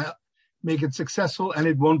going to want to make it successful, and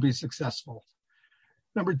it won't be successful.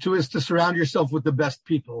 Number two is to surround yourself with the best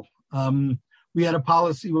people. We had a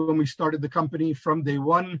policy when we started the company from day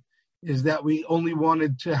one, is that we only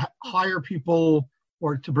wanted to hire people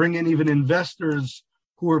or to bring in even investors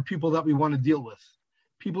who are people that we want to deal with.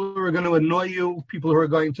 People who are going to annoy you, people who are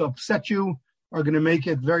going to upset you, are going to make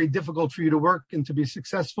it very difficult for you to work and to be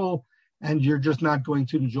successful, and you're just not going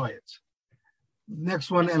to enjoy it.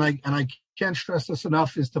 Next one, and I can't stress this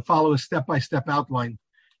enough, is to follow a step-by-step outline.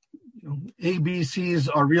 ABCs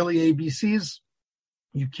are really ABCs.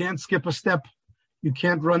 You can't skip a step. You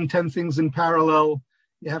can't run 10 things in parallel.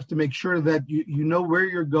 You have to make sure that you know where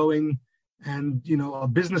you're going, and a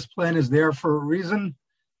business plan is there for a reason.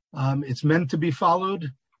 It's meant to be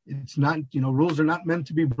followed. It's not, rules are not meant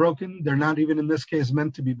to be broken. They're not even in this case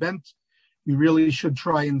meant to be bent. You really should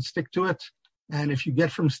try and stick to it. And if you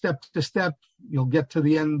get from step to step, you'll get to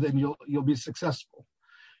the end and you'll be successful.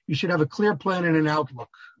 You should have a clear plan and an outlook.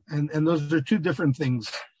 And those are two different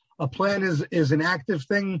things. A plan is an active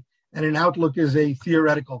thing, and an outlook is a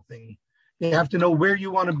theoretical thing. You have to know where you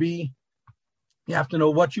want to be. You have to know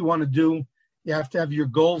what you want to do. You have to have your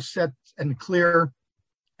goals set and clear,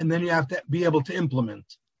 and then you have to be able to implement.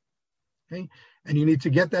 Okay? And you need to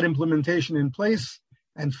get that implementation in place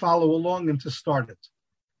and follow along and to start it.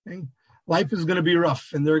 Okay? Life is going to be rough,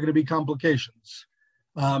 and there are going to be complications.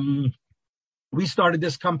 We started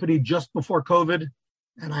this company just before COVID,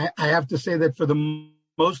 and I have to say that for the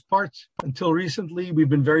most part, until recently, we've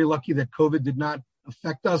been very lucky that COVID did not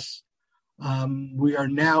affect us. We are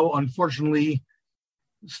now, unfortunately,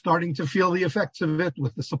 starting to feel the effects of it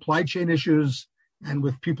with the supply chain issues and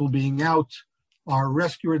with people being out. Our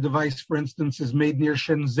rescuer device, for instance, is made near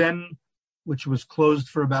Shenzhen, which was closed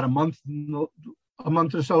for about a month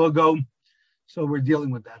or so ago. So we're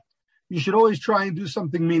dealing with that. You should always try and do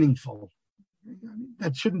something meaningful.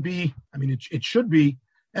 That shouldn't be, it should be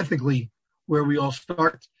ethically where we all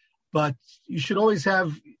start, but you should always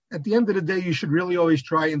have, at the end of the day, you should really always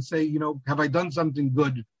try and say, have I done something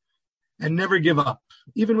good? And never give up.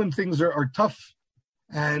 Even when things are tough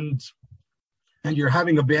and you're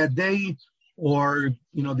having a bad day, or,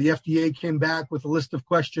 the FDA came back with a list of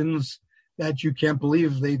questions that you can't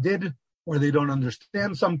believe they did, or they don't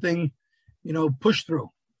understand something, push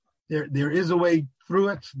through. There is a way through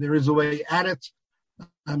it. There is a way at it.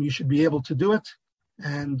 You should be able to do it.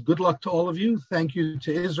 And good luck to all of you. Thank you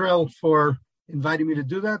to Israel for inviting me to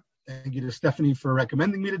do that. Thank you to Stephanie for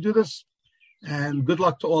recommending me to do this. And good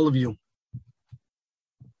luck to all of you.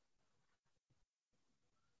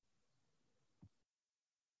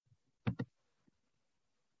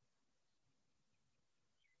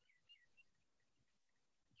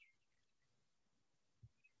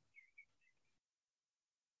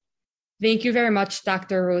 Thank you very much,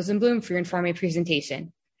 Dr. Rosenblum, for your informative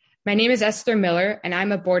presentation. My name is Esther Miller, and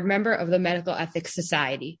I'm a board member of the Medical Ethics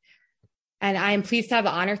Society. And I am pleased to have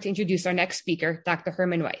the honor to introduce our next speaker, Dr.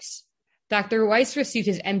 Herman Weiss. Dr. Weiss received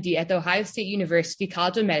his MD at the Ohio State University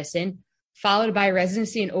College of Medicine, followed by a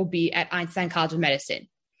residency in OB at Einstein College of Medicine.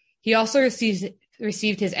 He also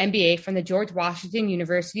received his MBA from the George Washington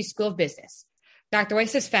University School of Business. Dr.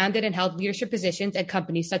 Weiss has founded and held leadership positions at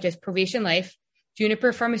companies such as Provation Life,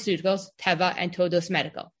 Juniper Pharmaceuticals, Teva, and Todos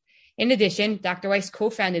Medical. In addition, Dr. Weiss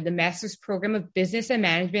co-founded the Master's Program of Business and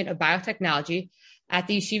Management of Biotechnology at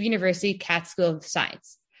the Yeshiva University Katz School of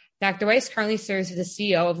Science. Dr. Weiss currently serves as the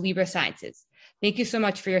CEO of Libra Sciences. Thank you so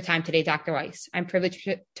much for your time today, Dr. Weiss. I'm privileged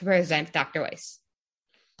to present Dr. Weiss.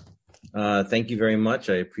 Thank you very much.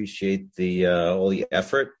 I appreciate all the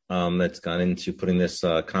effort that's gone into putting this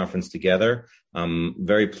conference together. I'm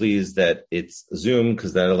very pleased that it's Zoom,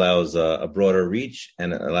 because that allows a broader reach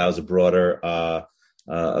and it allows a broader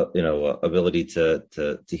ability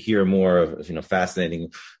to hear more of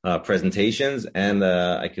fascinating presentations, and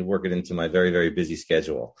I can work it into my very, very busy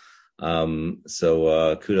schedule.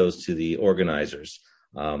 So kudos to the organizers.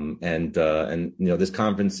 And this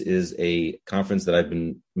conference is a conference that I've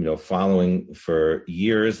been, following for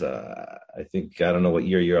years. I don't know what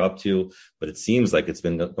year you're up to, but it seems like it's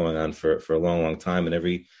been going on for a long, long time. And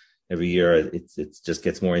every year it just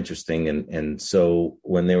gets more interesting. And so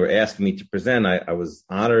when they were asking me to present, I was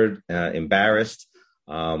honored, embarrassed.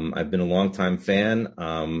 I've been a longtime fan,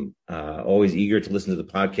 always eager to listen to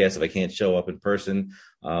the podcast if I can't show up in person.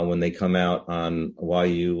 When they come out on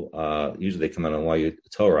YU, usually they come out on YU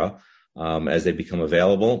Torah as they become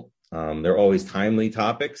available. They're always timely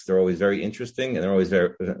topics. They're always very interesting, and they're always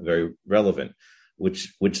very, very relevant,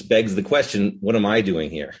 which begs the question, what am I doing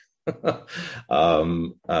here? We got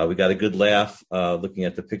a good laugh looking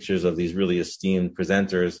at the pictures of these really esteemed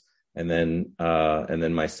presenters. and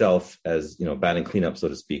then myself as, batting cleanup, so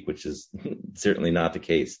to speak, which is certainly not the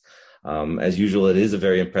case. As usual, it is a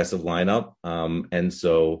very impressive lineup, and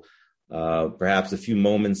so perhaps a few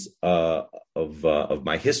moments of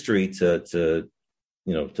my history to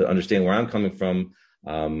understand where I'm coming from,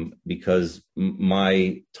 because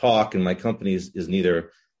my talk and my company is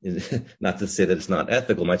neither. Not to say that it's not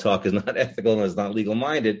ethical. My talk is not ethical and it's not legal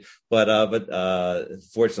minded, but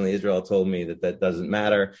fortunately, Israel told me that doesn't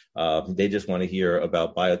matter. They just want to hear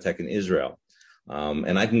about biotech in Israel,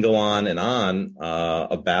 and I can go on and on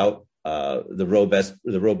about the robust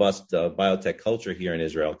biotech culture here in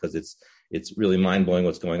Israel, because it's really mind blowing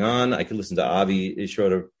what's going on. I could listen to Avi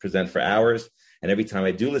Schroeder present for hours, and every time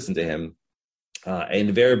I do listen to him, I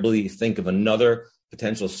invariably think of another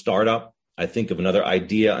potential startup. I think of another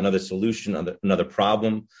idea, another solution, another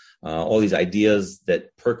problem, all these ideas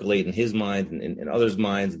that percolate in his mind and in others'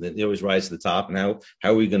 minds, and they always rise to the top. And how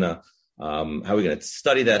are we going to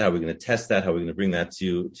study that? How are we going to test that? How are we going to bring that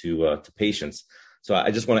to patients? So I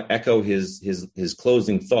just want to echo his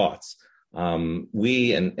closing thoughts.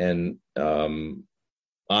 We and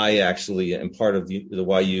I actually am part of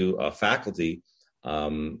the YU faculty.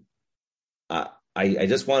 I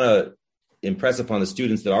just want to impress upon the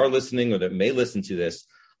students that are listening or that may listen to this,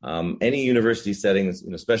 any university settings,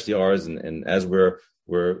 especially ours, and as we're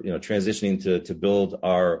transitioning to build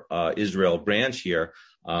our Israel branch here,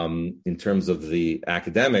 in terms of the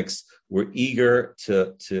academics, we're eager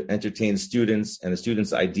to entertain students and the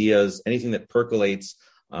students' ideas, anything that percolates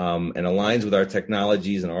and aligns with our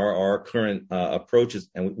technologies and our current approaches,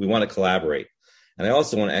 and we want to collaborate. And I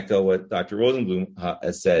also want to echo what Dr. Rosenblum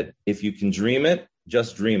has said. If you can dream it,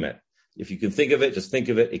 just dream it. If you can think of it, just think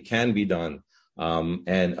of it. It can be done.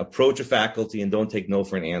 And approach a faculty and don't take no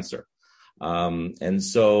for an answer. And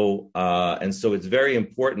so it's very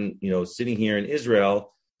important, sitting here in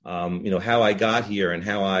Israel, how I got here and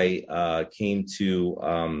how I came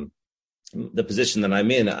to the position that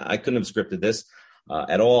I'm in. I couldn't have scripted this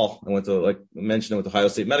at all. I went to, like I mentioned, I went to Ohio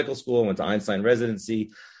State Medical School. I went to Einstein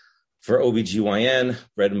residency for OBGYN,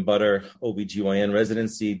 bread and butter OBGYN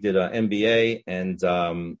residency, did an MBA. And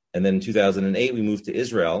then in 2008, we moved to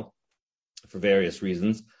Israel for various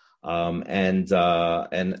reasons. And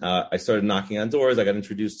I started knocking on doors. I got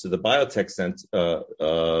introduced to the biotech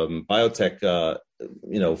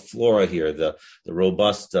flora here, the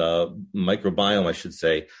robust microbiome, I should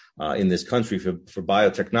say, in this country for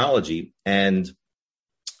biotechnology. And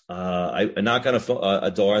I knock on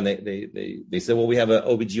a door, and they said, well, we have an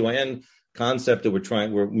OBGYN concept that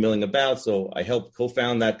we're milling about. So I helped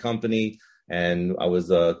co-found that company, and I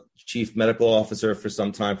was a chief medical officer for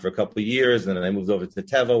some time, for a couple of years. And then I moved over to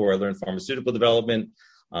Teva, where I learned pharmaceutical development.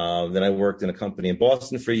 Then I worked in a company in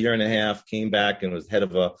Boston for a year and a half, came back and was head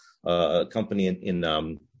of a company in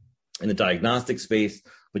the diagnostic space.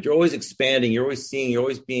 But you're always expanding, you're always seeing, you're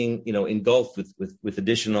always being, engulfed with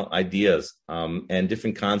additional ideas and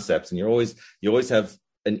different concepts. And you always have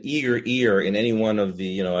an eager ear in any one of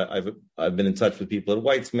the, I've been in touch with people at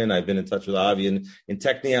Weitzman, I've been in touch with Avi in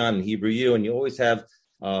Technion and Hebrew U, and you always have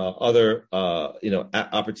other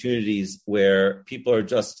opportunities where people are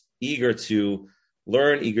just eager to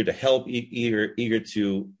learn, eager to help, eager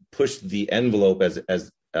to push the envelope as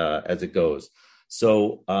it goes.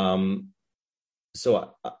 So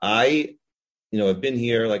I, have been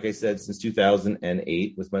here, like I said, since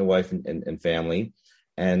 2008 with my wife and family,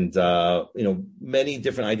 and many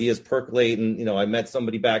different ideas percolate. And I met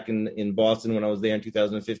somebody back in Boston when I was there in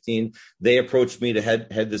 2015. They approached me to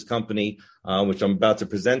head this company, which I'm about to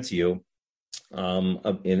present to you,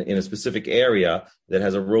 in a specific area that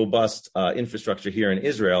has a robust infrastructure here in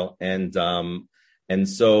Israel, and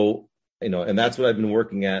so. And that's what I've been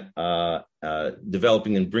working at,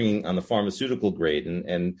 developing and bringing on the pharmaceutical grade.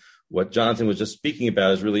 And what Jonathan was just speaking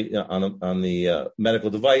about is really on the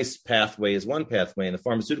medical device pathway is one pathway, and the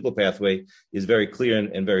pharmaceutical pathway is very clear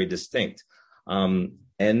and very distinct. And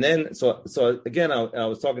then, so again, I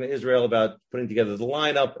was talking to Israel about putting together the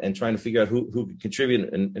lineup and trying to figure out who could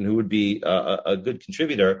contribute and who would be a good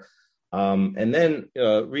contributor. And then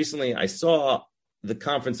recently I saw the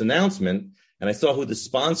conference announcement, and I saw who the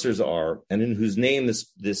sponsors are and in whose name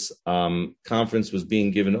this conference was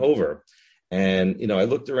being given over. And, I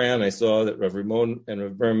looked around and I saw that Rev. Ramon and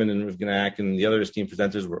Rev. Berman and Rev. Gnak and the other esteemed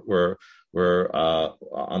presenters were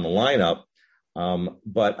on the lineup.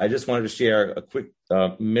 But I just wanted to share a quick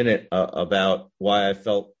minute about why I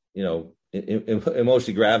felt,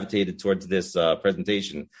 emotionally gravitated towards this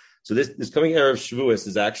presentation. So this coming Erev Shavuos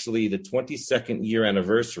is actually the 22nd year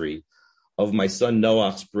anniversary of my son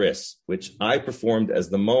Noach's bris, which I performed as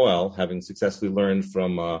the Moel, having successfully learned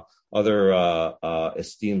from other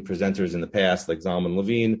esteemed presenters in the past, like Zalman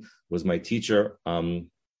Levine was my teacher. And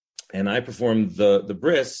I performed the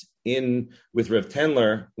bris with Rev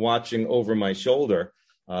Tendler watching over my shoulder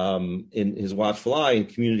in his watchful eye in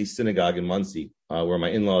Community Synagogue in Monsey, where my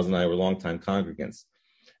in-laws and I were longtime congregants.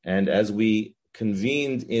 And as we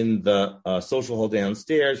convened in the social hall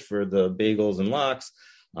downstairs for the bagels and lox,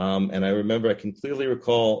 and I can clearly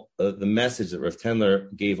recall the message that Rev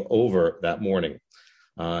Tendler gave over that morning.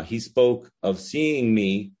 He spoke of seeing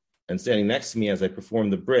me and standing next to me as I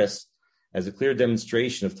performed the bris as a clear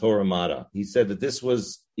demonstration of Torah Mada. He said that this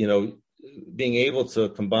was, being able to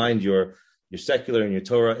combine your secular and your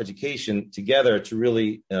Torah education together to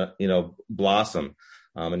really, blossom.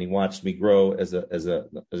 And he watched me grow as a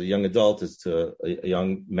young adult, as to a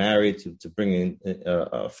young married, to bringing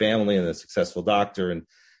a family and a successful doctor, and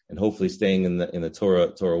hopefully staying in the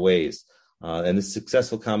Torah ways. And this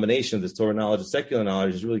successful combination of this Torah knowledge and secular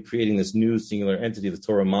knowledge is really creating this new singular entity, the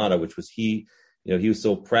Torah Mada, which was he was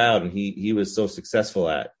so proud and he was so successful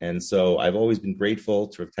at. And so I've always been grateful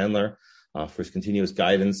to Rev Tendler for his continuous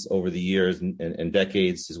guidance over the years and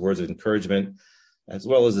decades, his words of encouragement, as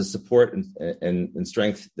well as the support and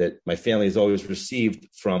strength that my family has always received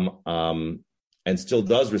from, and still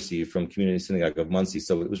does receive from Community Synagogue of Monsey.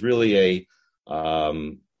 So it was really a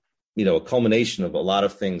culmination of a lot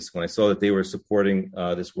of things. When I saw that they were supporting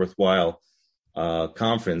this worthwhile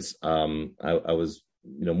conference, I was,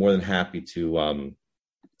 more than happy to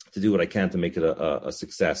do what I can to make it a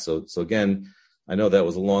success. So again, I know that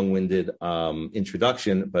was a long-winded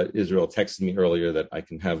introduction, but Israel texted me earlier that I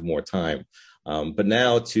can have more time. But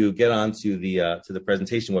now to get on to the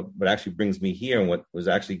presentation, what actually brings me here and what was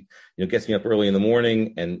actually, gets me up early in the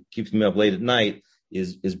morning and keeps me up late at night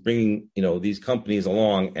is bringing, these companies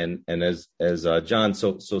along. And as John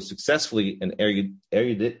so successfully and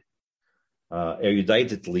eruditely,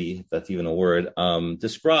 that's even a word,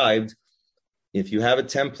 described, if you have a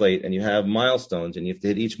template and you have milestones and you have to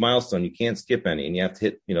hit each milestone, you can't skip any, and you have to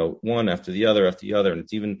hit, one after the other. And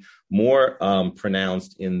it's even more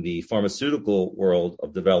pronounced in the pharmaceutical world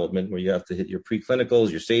of development, where you have to hit your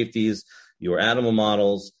preclinicals, your safeties, your animal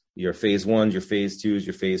models, your phase 1s, your phase 2s,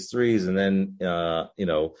 your phase 3s, and then,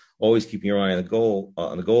 always keeping your eye on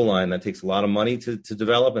the goal line. That takes a lot of money to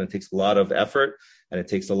develop, and it takes a lot of effort, and it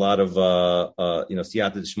takes a lot of,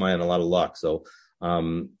 siyata d'shmaya and a lot of luck. So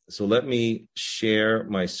let me share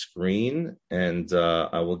my screen, and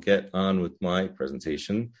I will get on with my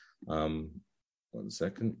presentation. 1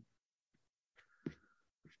 second.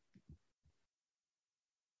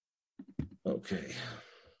 Okay.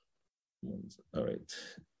 All right.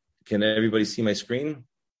 Can everybody see my screen?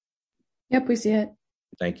 Yep, we see it.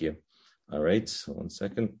 Thank you. All right. So 1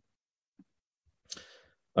 second.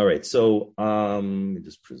 All right. So let me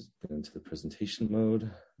just get into the presentation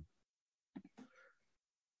mode.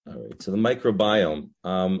 All right, so the microbiome.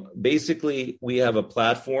 Basically, we have a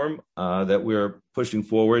platform that we're pushing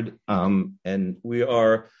forward, and we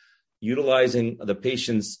are utilizing the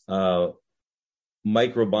patient's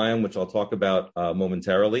microbiome, which I'll talk about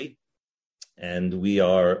momentarily. And we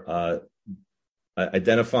are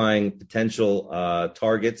identifying potential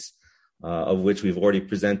targets, of which we've already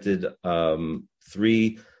presented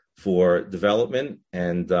 3 for development.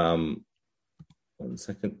 And 1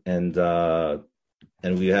 second.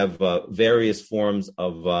 And we have various forms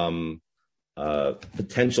of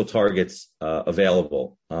potential targets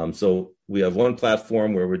available. So we have one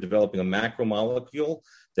platform where we're developing a macromolecule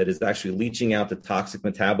that is actually leaching out the toxic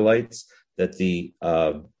metabolites that the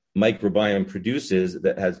microbiome produces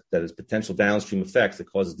that has potential downstream effects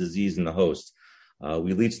that causes disease in the host.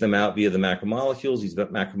 We leach them out via the macromolecules. These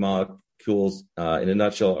macromolecules, in a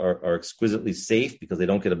nutshell, are exquisitely safe because they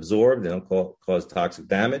don't get absorbed. They don't cause toxic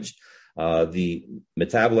damage. The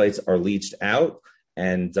metabolites are leached out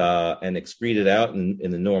and excreted out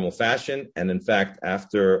in the normal fashion. And in fact,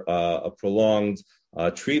 after a prolonged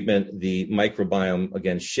treatment, the microbiome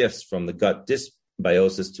again shifts from the gut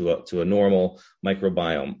dysbiosis to a normal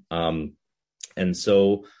microbiome. And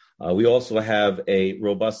so we also have a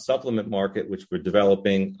robust supplement market, which we're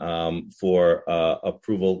developing for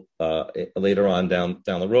approval later on down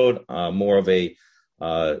the road, more of a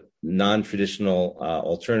non-traditional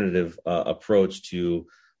alternative approach to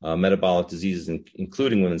metabolic diseases,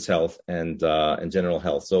 including women's health and general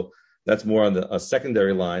health. So that's more on a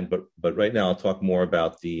secondary line, but right now I'll talk more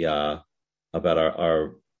about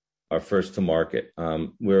our first to market.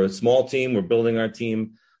 We're a small team. We're building our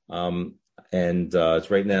team, and it's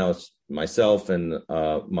right now it's myself and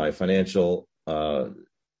my financial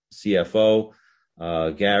CFO.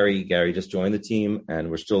 Gary just joined the team,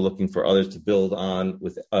 and we're still looking for others to build on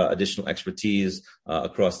with additional expertise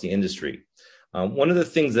across the industry. One of the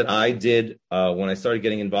things that I did when I started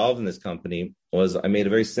getting involved in this company was I made a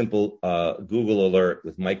very simple Google alert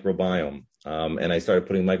with microbiome, and I started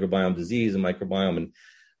putting microbiome disease and microbiome,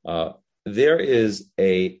 and there is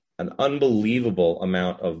an unbelievable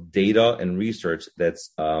amount of data and research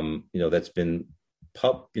that's that's been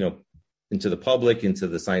into the public, into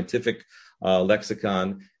the scientific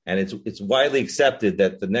lexicon, and it's widely accepted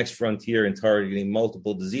that the next frontier in targeting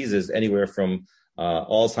multiple diseases, anywhere from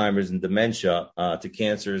Alzheimer's and dementia to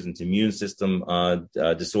cancers and to immune system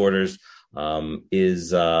disorders,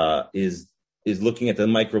 is looking at the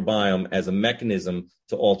microbiome as a mechanism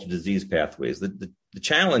to alter disease pathways. The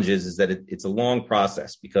challenge is that it's a long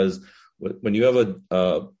process, because when you have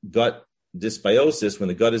a gut dysbiosis, when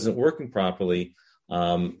the gut isn't working properly,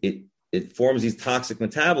 it forms these toxic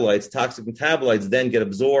metabolites. Toxic metabolites then get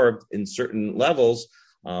absorbed in certain levels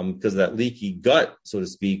because of that leaky gut, so to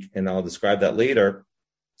speak, and I'll describe that later.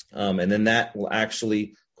 And then that will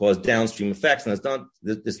actually cause downstream effects. And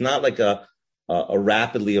it's not like a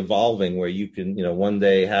rapidly evolving where you can, one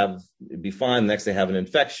day be fine, the next day have an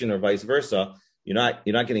infection, or vice versa. You're not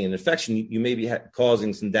getting an infection. You may be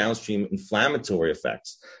causing some downstream inflammatory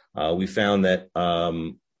effects. We found that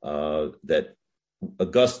that a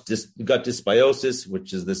gut dysbiosis,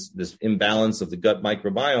 which is this imbalance of the gut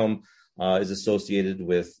microbiome, is associated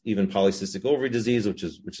with even polycystic ovary disease, which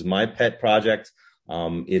is my pet project.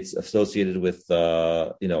 It's associated with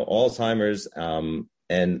Alzheimer's,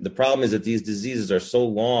 and the problem is that these diseases are so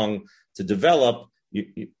long to develop.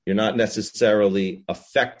 You're not necessarily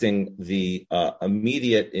affecting the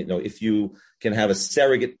immediate. If you can have a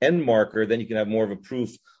surrogate end marker, then you can have more of a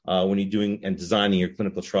proof when you're doing and designing your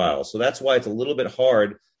clinical trials. So that's why it's a little bit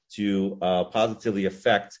hard to positively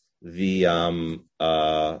affect the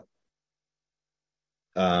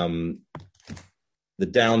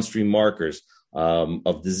downstream markers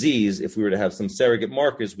of disease. If we were to have some surrogate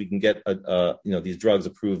markers, we can get these drugs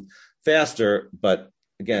approved faster. But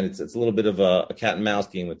again, it's a little bit of a cat and mouse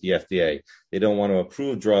game with the FDA. They don't want to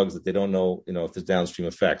approve drugs that they don't know, if there's downstream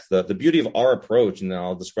effects. The beauty of our approach, and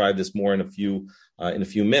I'll describe this more in a few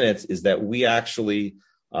minutes, is that we actually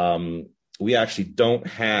don't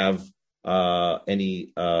have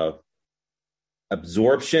any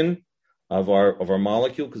absorption of our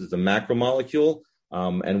molecule, because it's a macromolecule,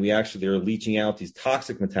 and we actually are leaching out these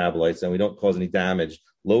toxic metabolites, and we don't cause any damage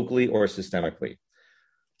locally or systemically.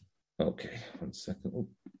 Okay, 1 second.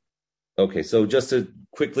 Okay, so just to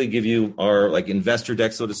quickly give you our investor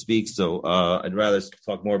deck, so to speak. So I'd rather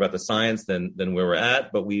talk more about the science than where we're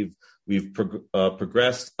at, but we've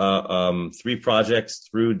progressed 3 projects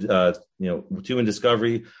through 2 in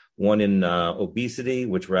discovery, 1 in obesity,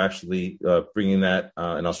 which we're actually bringing that,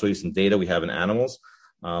 and I'll show you some data we have in animals.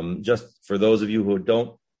 Just for those of you who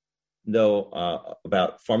don't know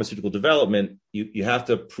about pharmaceutical development, you have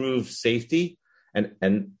to prove safety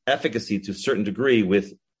and efficacy to a certain degree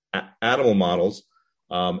with animal models,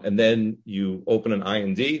 and then you open an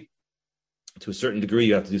IND. To a certain degree,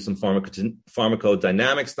 you have to do some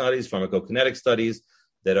pharmacodynamic studies, pharmacokinetic studies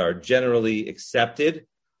that are generally accepted.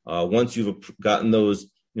 Once you've gotten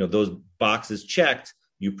those boxes checked,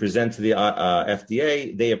 you present to the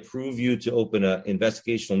FDA. They approve you to open an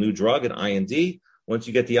investigational new drug, an IND. Once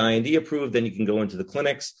you get the IND approved, then you can go into the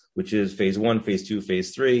clinics, which is phase 1, phase 2,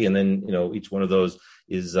 phase 3, and then each one of those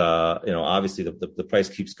is obviously the price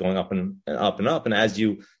keeps going up and up and up, and as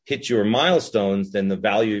you hit your milestones, then the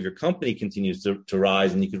value of your company continues to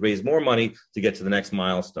rise, and you could raise more money to get to the next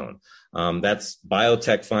milestone. That's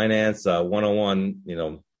biotech finance 101,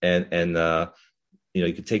 and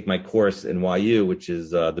you could take my course in YU, which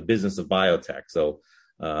is the business of biotech. So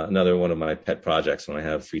another one of my pet projects when I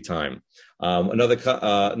have free time. Another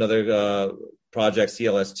project,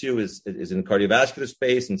 CLS2, is in cardiovascular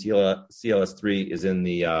space, and CLS3 is in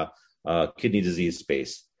the kidney disease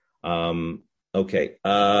space. Okay.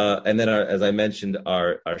 And then, as I mentioned,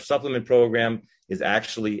 our supplement program is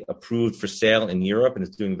actually approved for sale in Europe, and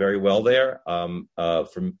it's doing very well there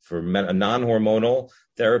for a non-hormonal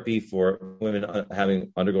therapy for women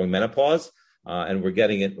undergoing menopause. And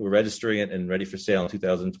we're registering it and ready for sale in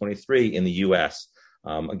 2023 in the U.S.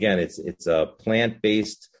 Again, it's a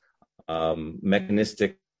plant-based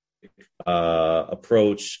mechanistic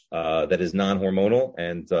approach that is non-hormonal,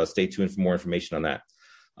 and stay tuned for more information on that.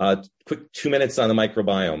 Quick 2 minutes on the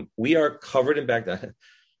microbiome. We are covered in bacteria.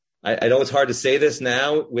 I know it's hard to say this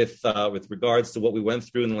now with regards to what we went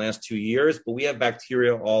through in the last 2 years, but we have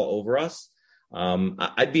bacteria all over us.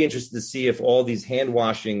 I'd be interested to see if all these hand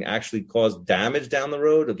washing actually cause damage down the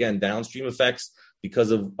road. Again, downstream effects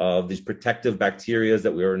because of these protective bacteria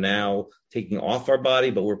that we are now taking off our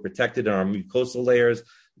body, but we're protected in our mucosal layers,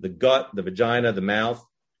 the gut, the vagina, the mouth,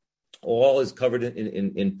 all is covered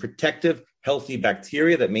in protective, healthy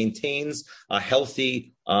bacteria that maintains a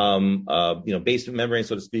healthy, basement membrane,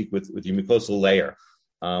 so to speak, with your mucosal layer.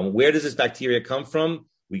 Where does this bacteria come from?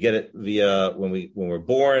 We get it via when we're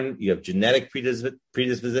born. You have genetic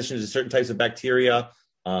predispositions to certain types of bacteria.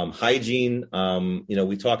 Hygiene.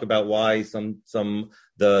 We talk about why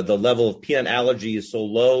the level of peanut allergy is so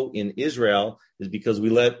low in Israel is because we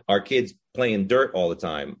let our kids play in dirt all the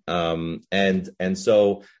time, and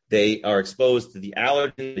so they are exposed to the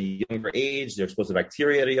allergen at a younger age. They're exposed to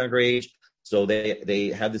bacteria at a younger age, so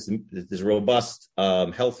they have this robust,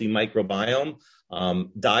 healthy microbiome.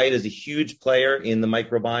 Diet is a huge player in the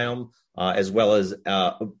microbiome, as well as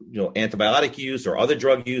antibiotic use or other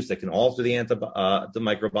drug use that can alter the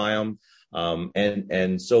microbiome.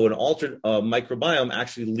 And so an altered microbiome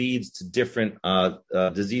actually leads to different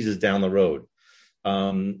diseases down the road.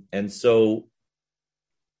 And so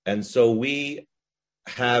we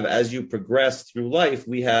have, as you progress through life,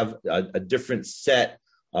 we have a different set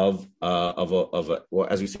of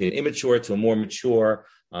as we say, an immature to a more mature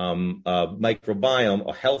microbiome,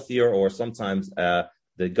 a healthier, or sometimes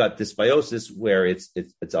the gut dysbiosis where it's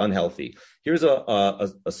unhealthy. Here's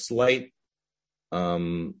a slight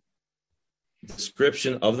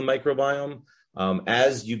description of the microbiome.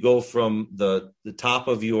 As you go from the top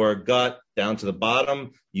of your gut down to the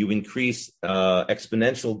bottom, you increase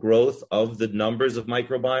exponential growth of the numbers of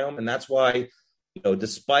microbiome. And that's why,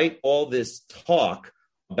 despite all this talk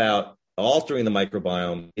about altering the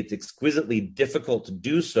microbiome, it's exquisitely difficult to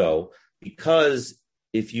do so, because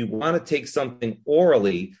if you want to take something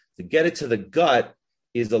orally, to get it to the gut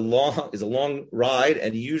is a long ride,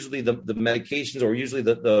 and usually the medications, or usually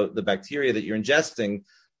the bacteria that you're ingesting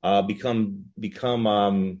become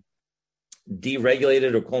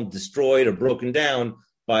deregulated or called destroyed or broken down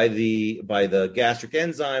by the gastric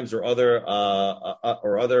enzymes or other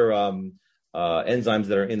enzymes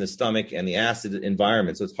that are in the stomach and the acid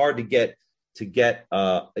environment. So it's hard to get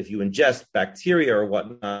if you ingest bacteria or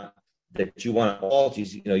whatnot that you want to alter.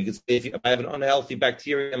 You can say, if I have an unhealthy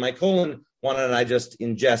bacteria in my colon, why don't I just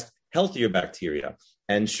ingest healthier bacteria?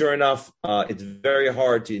 And sure enough, it's very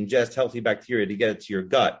hard to ingest healthy bacteria to get it to your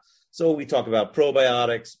gut. So we talk about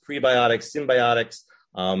probiotics, prebiotics, symbiotics.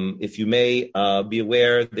 If you may be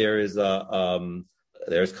aware, there's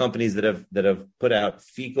companies that have put out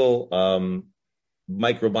fecal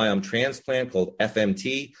microbiome transplant called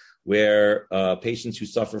FMT, where patients who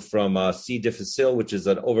suffer from C. difficile, which is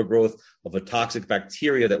an overgrowth of a toxic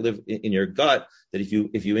bacteria that live in your gut, that if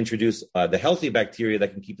you introduce the healthy bacteria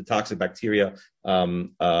that can keep the toxic bacteria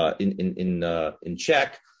in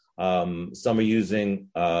check. Some are using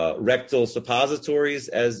rectal suppositories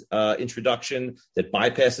as introduction that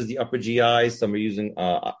bypasses the upper GI. Some are using,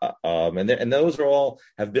 and those are all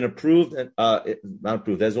have been approved and not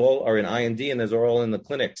approved. Those all are in IND, and those are all in the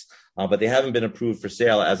clinics, but they haven't been approved for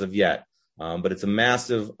sale as of yet. But it's a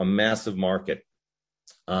massive market.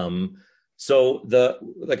 So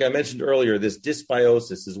like I mentioned earlier, this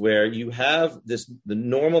dysbiosis is where you have the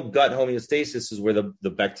normal gut homeostasis is where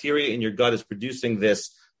the bacteria in your gut is producing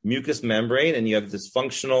this mucous membrane, and you have this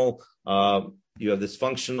functional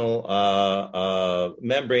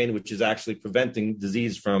membrane which is actually preventing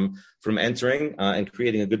disease from entering and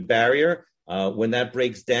creating a good barrier. When that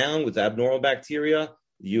breaks down with abnormal bacteria,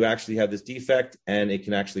 you actually have this defect, and it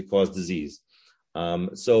can actually cause disease.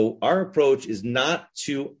 So our approach is not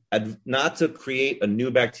to create a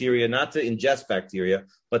new bacteria, not to ingest bacteria,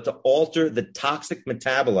 but to alter the toxic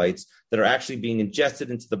metabolites that are actually being ingested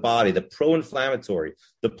into the body, the pro-inflammatory,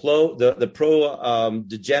 the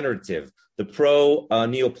pro-degenerative, the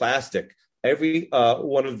pro-neoplastic. Every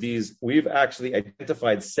one of these, we've actually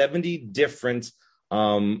identified 70 different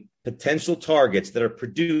potential targets that are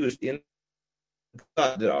produced in the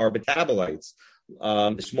gut that are metabolites.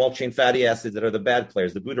 The small chain fatty acids that are the bad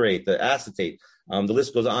players, the butyrate, the acetate, the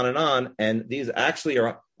list goes on, and these actually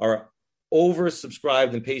are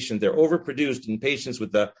oversubscribed in patients. They're overproduced in patients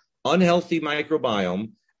with the unhealthy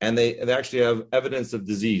microbiome, and they actually have evidence of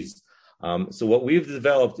disease. So what we've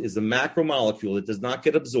developed is a macromolecule that does not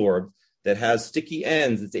get absorbed, that has sticky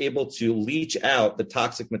ends, that's able to leach out the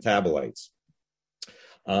toxic metabolites.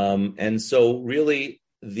 And so really,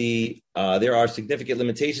 there are significant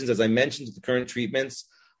limitations, as I mentioned, to the current treatments.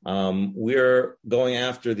 We're going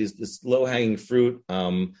after this low-hanging fruit.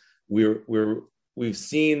 We've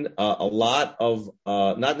seen a lot of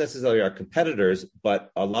not necessarily our competitors,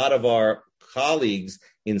 but a lot of our colleagues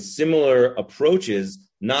in similar approaches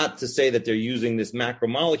not to say that they're using this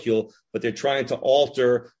macromolecule, but they're trying to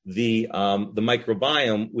alter the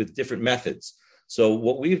microbiome with different methods. So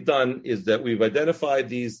what we've done is that we've identified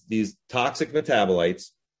these toxic metabolites.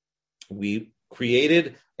 We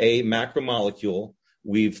created a macromolecule.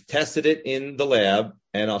 We've tested it in the lab,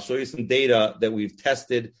 and I'll show you some data that we've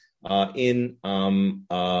tested in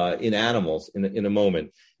animals in a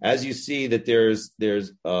moment. As you see, that there's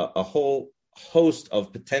a whole host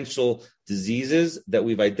of potential diseases that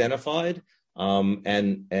we've identified,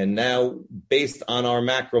 and now based on our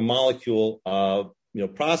macromolecule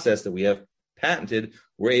process that we have patented,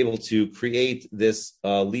 we're able to create this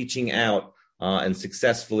leaching out and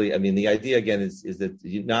successfully. I mean, the idea again is that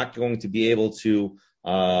you're not going to be able to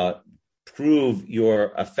prove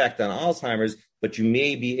your effect on Alzheimer's, but you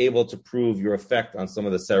may be able to prove your effect on some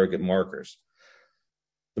of the surrogate markers.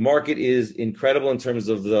 The market is incredible in terms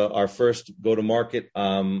of our first go-to-market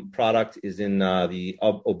product is in the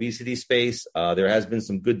obesity space. There has been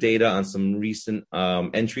some good data on some recent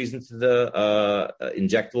entries into the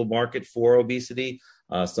injectable market for obesity.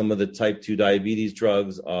 Some of the type 2 diabetes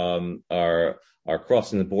drugs are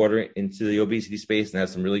crossing the border into the obesity space and have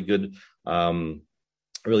some really good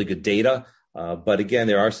data. But again,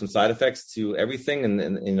 there are some side effects to everything,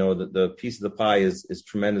 and the piece of the pie is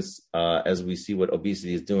tremendous as we see what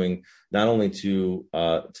obesity is doing, not only to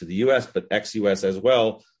the U.S. but ex-U.S. as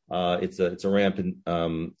well. It's a rampant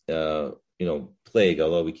plague,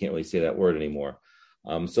 although we can't really say that word anymore.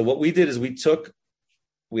 So what we did is we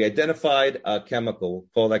identified a chemical, we'll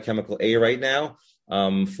call that chemical A right now,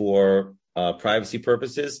 for privacy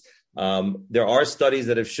purposes. There are studies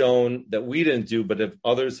that have shown that we didn't do, but if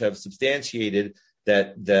others have substantiated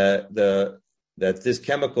that this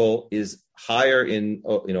chemical is higher in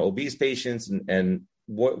obese patients, and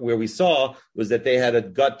where we saw was that they had a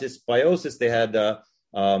gut dysbiosis. They had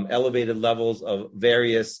elevated levels of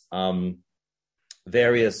various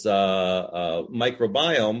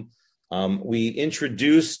microbiome. We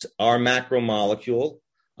introduced our macromolecule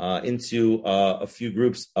into a few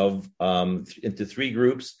groups into 3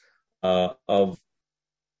 groups of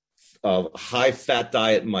high-fat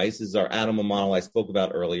diet mice. This is our animal model I spoke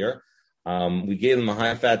about earlier. We gave them a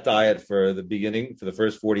high-fat diet for the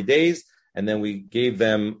first 40 days, and then we gave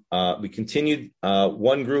them, we continued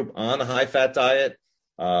one group on a high-fat diet.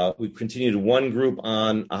 We continued one group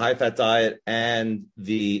on a high-fat diet and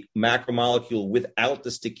the macromolecule without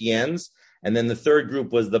the sticky ends. And then the third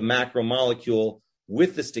group was the macromolecule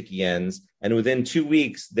with the sticky ends, and within 2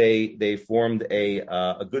 weeks, they formed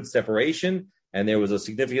a good separation, and there was a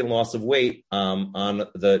significant loss of weight on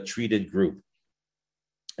the treated group.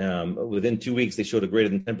 Within 2 weeks, they showed a greater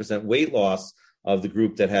than 10% weight loss of the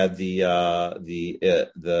group that had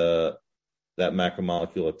that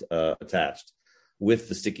macromolecule attached with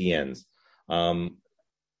the sticky ends.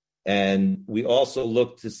 And we also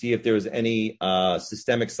looked to see if there was any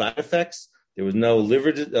systemic side effects. There was no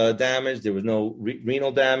liver damage. There was no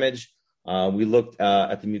renal damage. We looked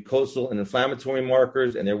at the mucosal and inflammatory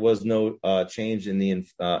markers, and there was no change in the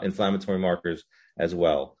inflammatory markers as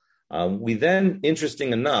well. We then,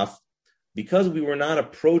 interesting enough, because we were not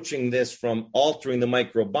approaching this from altering the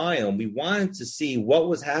microbiome, we wanted to see what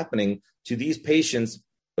was happening to these patients,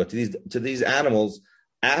 or to these animals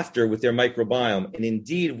after with their microbiome. And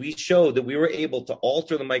indeed, we showed that we were able to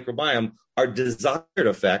alter the microbiome, our desired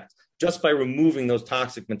effect, just by removing those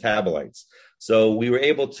toxic metabolites. So we were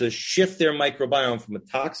able to shift their microbiome from a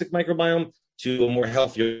toxic microbiome to a more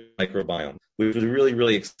healthier microbiome, which was really,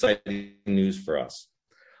 really exciting news for us.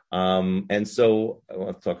 And so I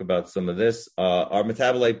want to talk about some of this. Our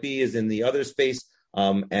metabolite B is in the other space,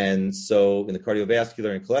 and so in the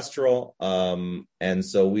cardiovascular and cholesterol. And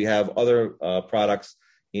so we have other products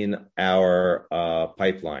in our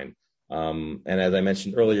pipeline. And as I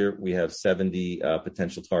mentioned earlier, we have 70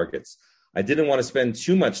 potential targets. I didn't want to spend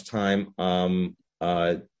too much time. Oh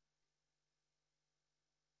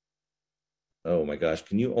my gosh,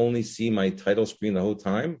 can you only see my title screen the whole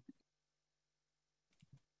time?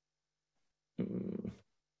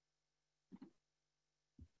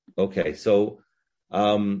 Okay, so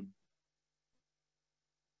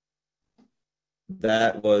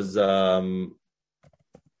that was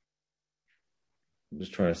I'm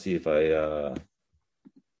just trying to see if I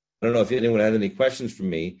don't know if anyone had any questions for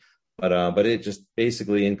me, but it just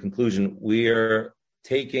basically, in conclusion, we're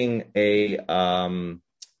taking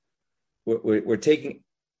we're taking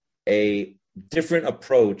a different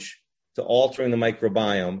approach to altering the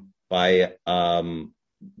microbiome by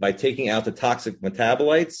taking out the toxic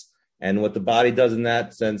metabolites. And what the body does in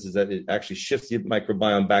that sense is that it actually shifts the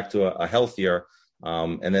microbiome back to a healthier,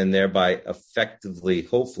 and then thereby effectively,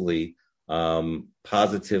 hopefully,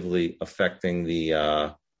 positively affecting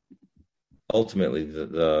the ultimately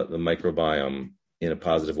the microbiome in a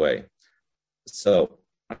positive way. So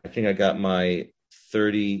I think I got my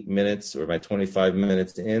 30 minutes or my 25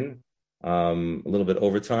 minutes in, a little bit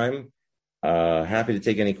overtime. Happy to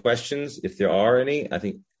take any questions if there are any. I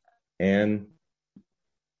think Anne.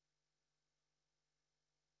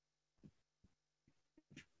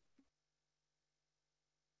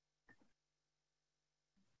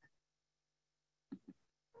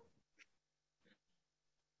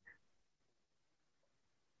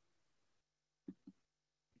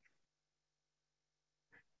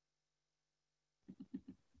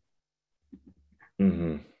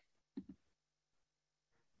 Mm-hmm.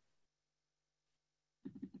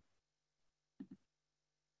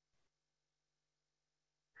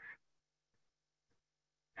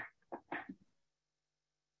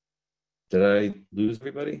 Did I lose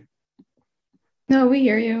everybody? No, we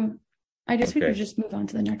hear you. I guess we Okay. could just move on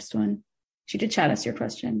to the next one. She did chat us your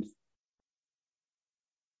questions.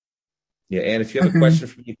 Yeah, and if you have a question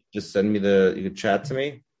for me, just send me you can chat to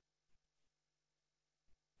me.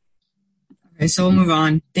 Okay, so we'll move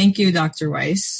on. Thank you, Dr. Weiss.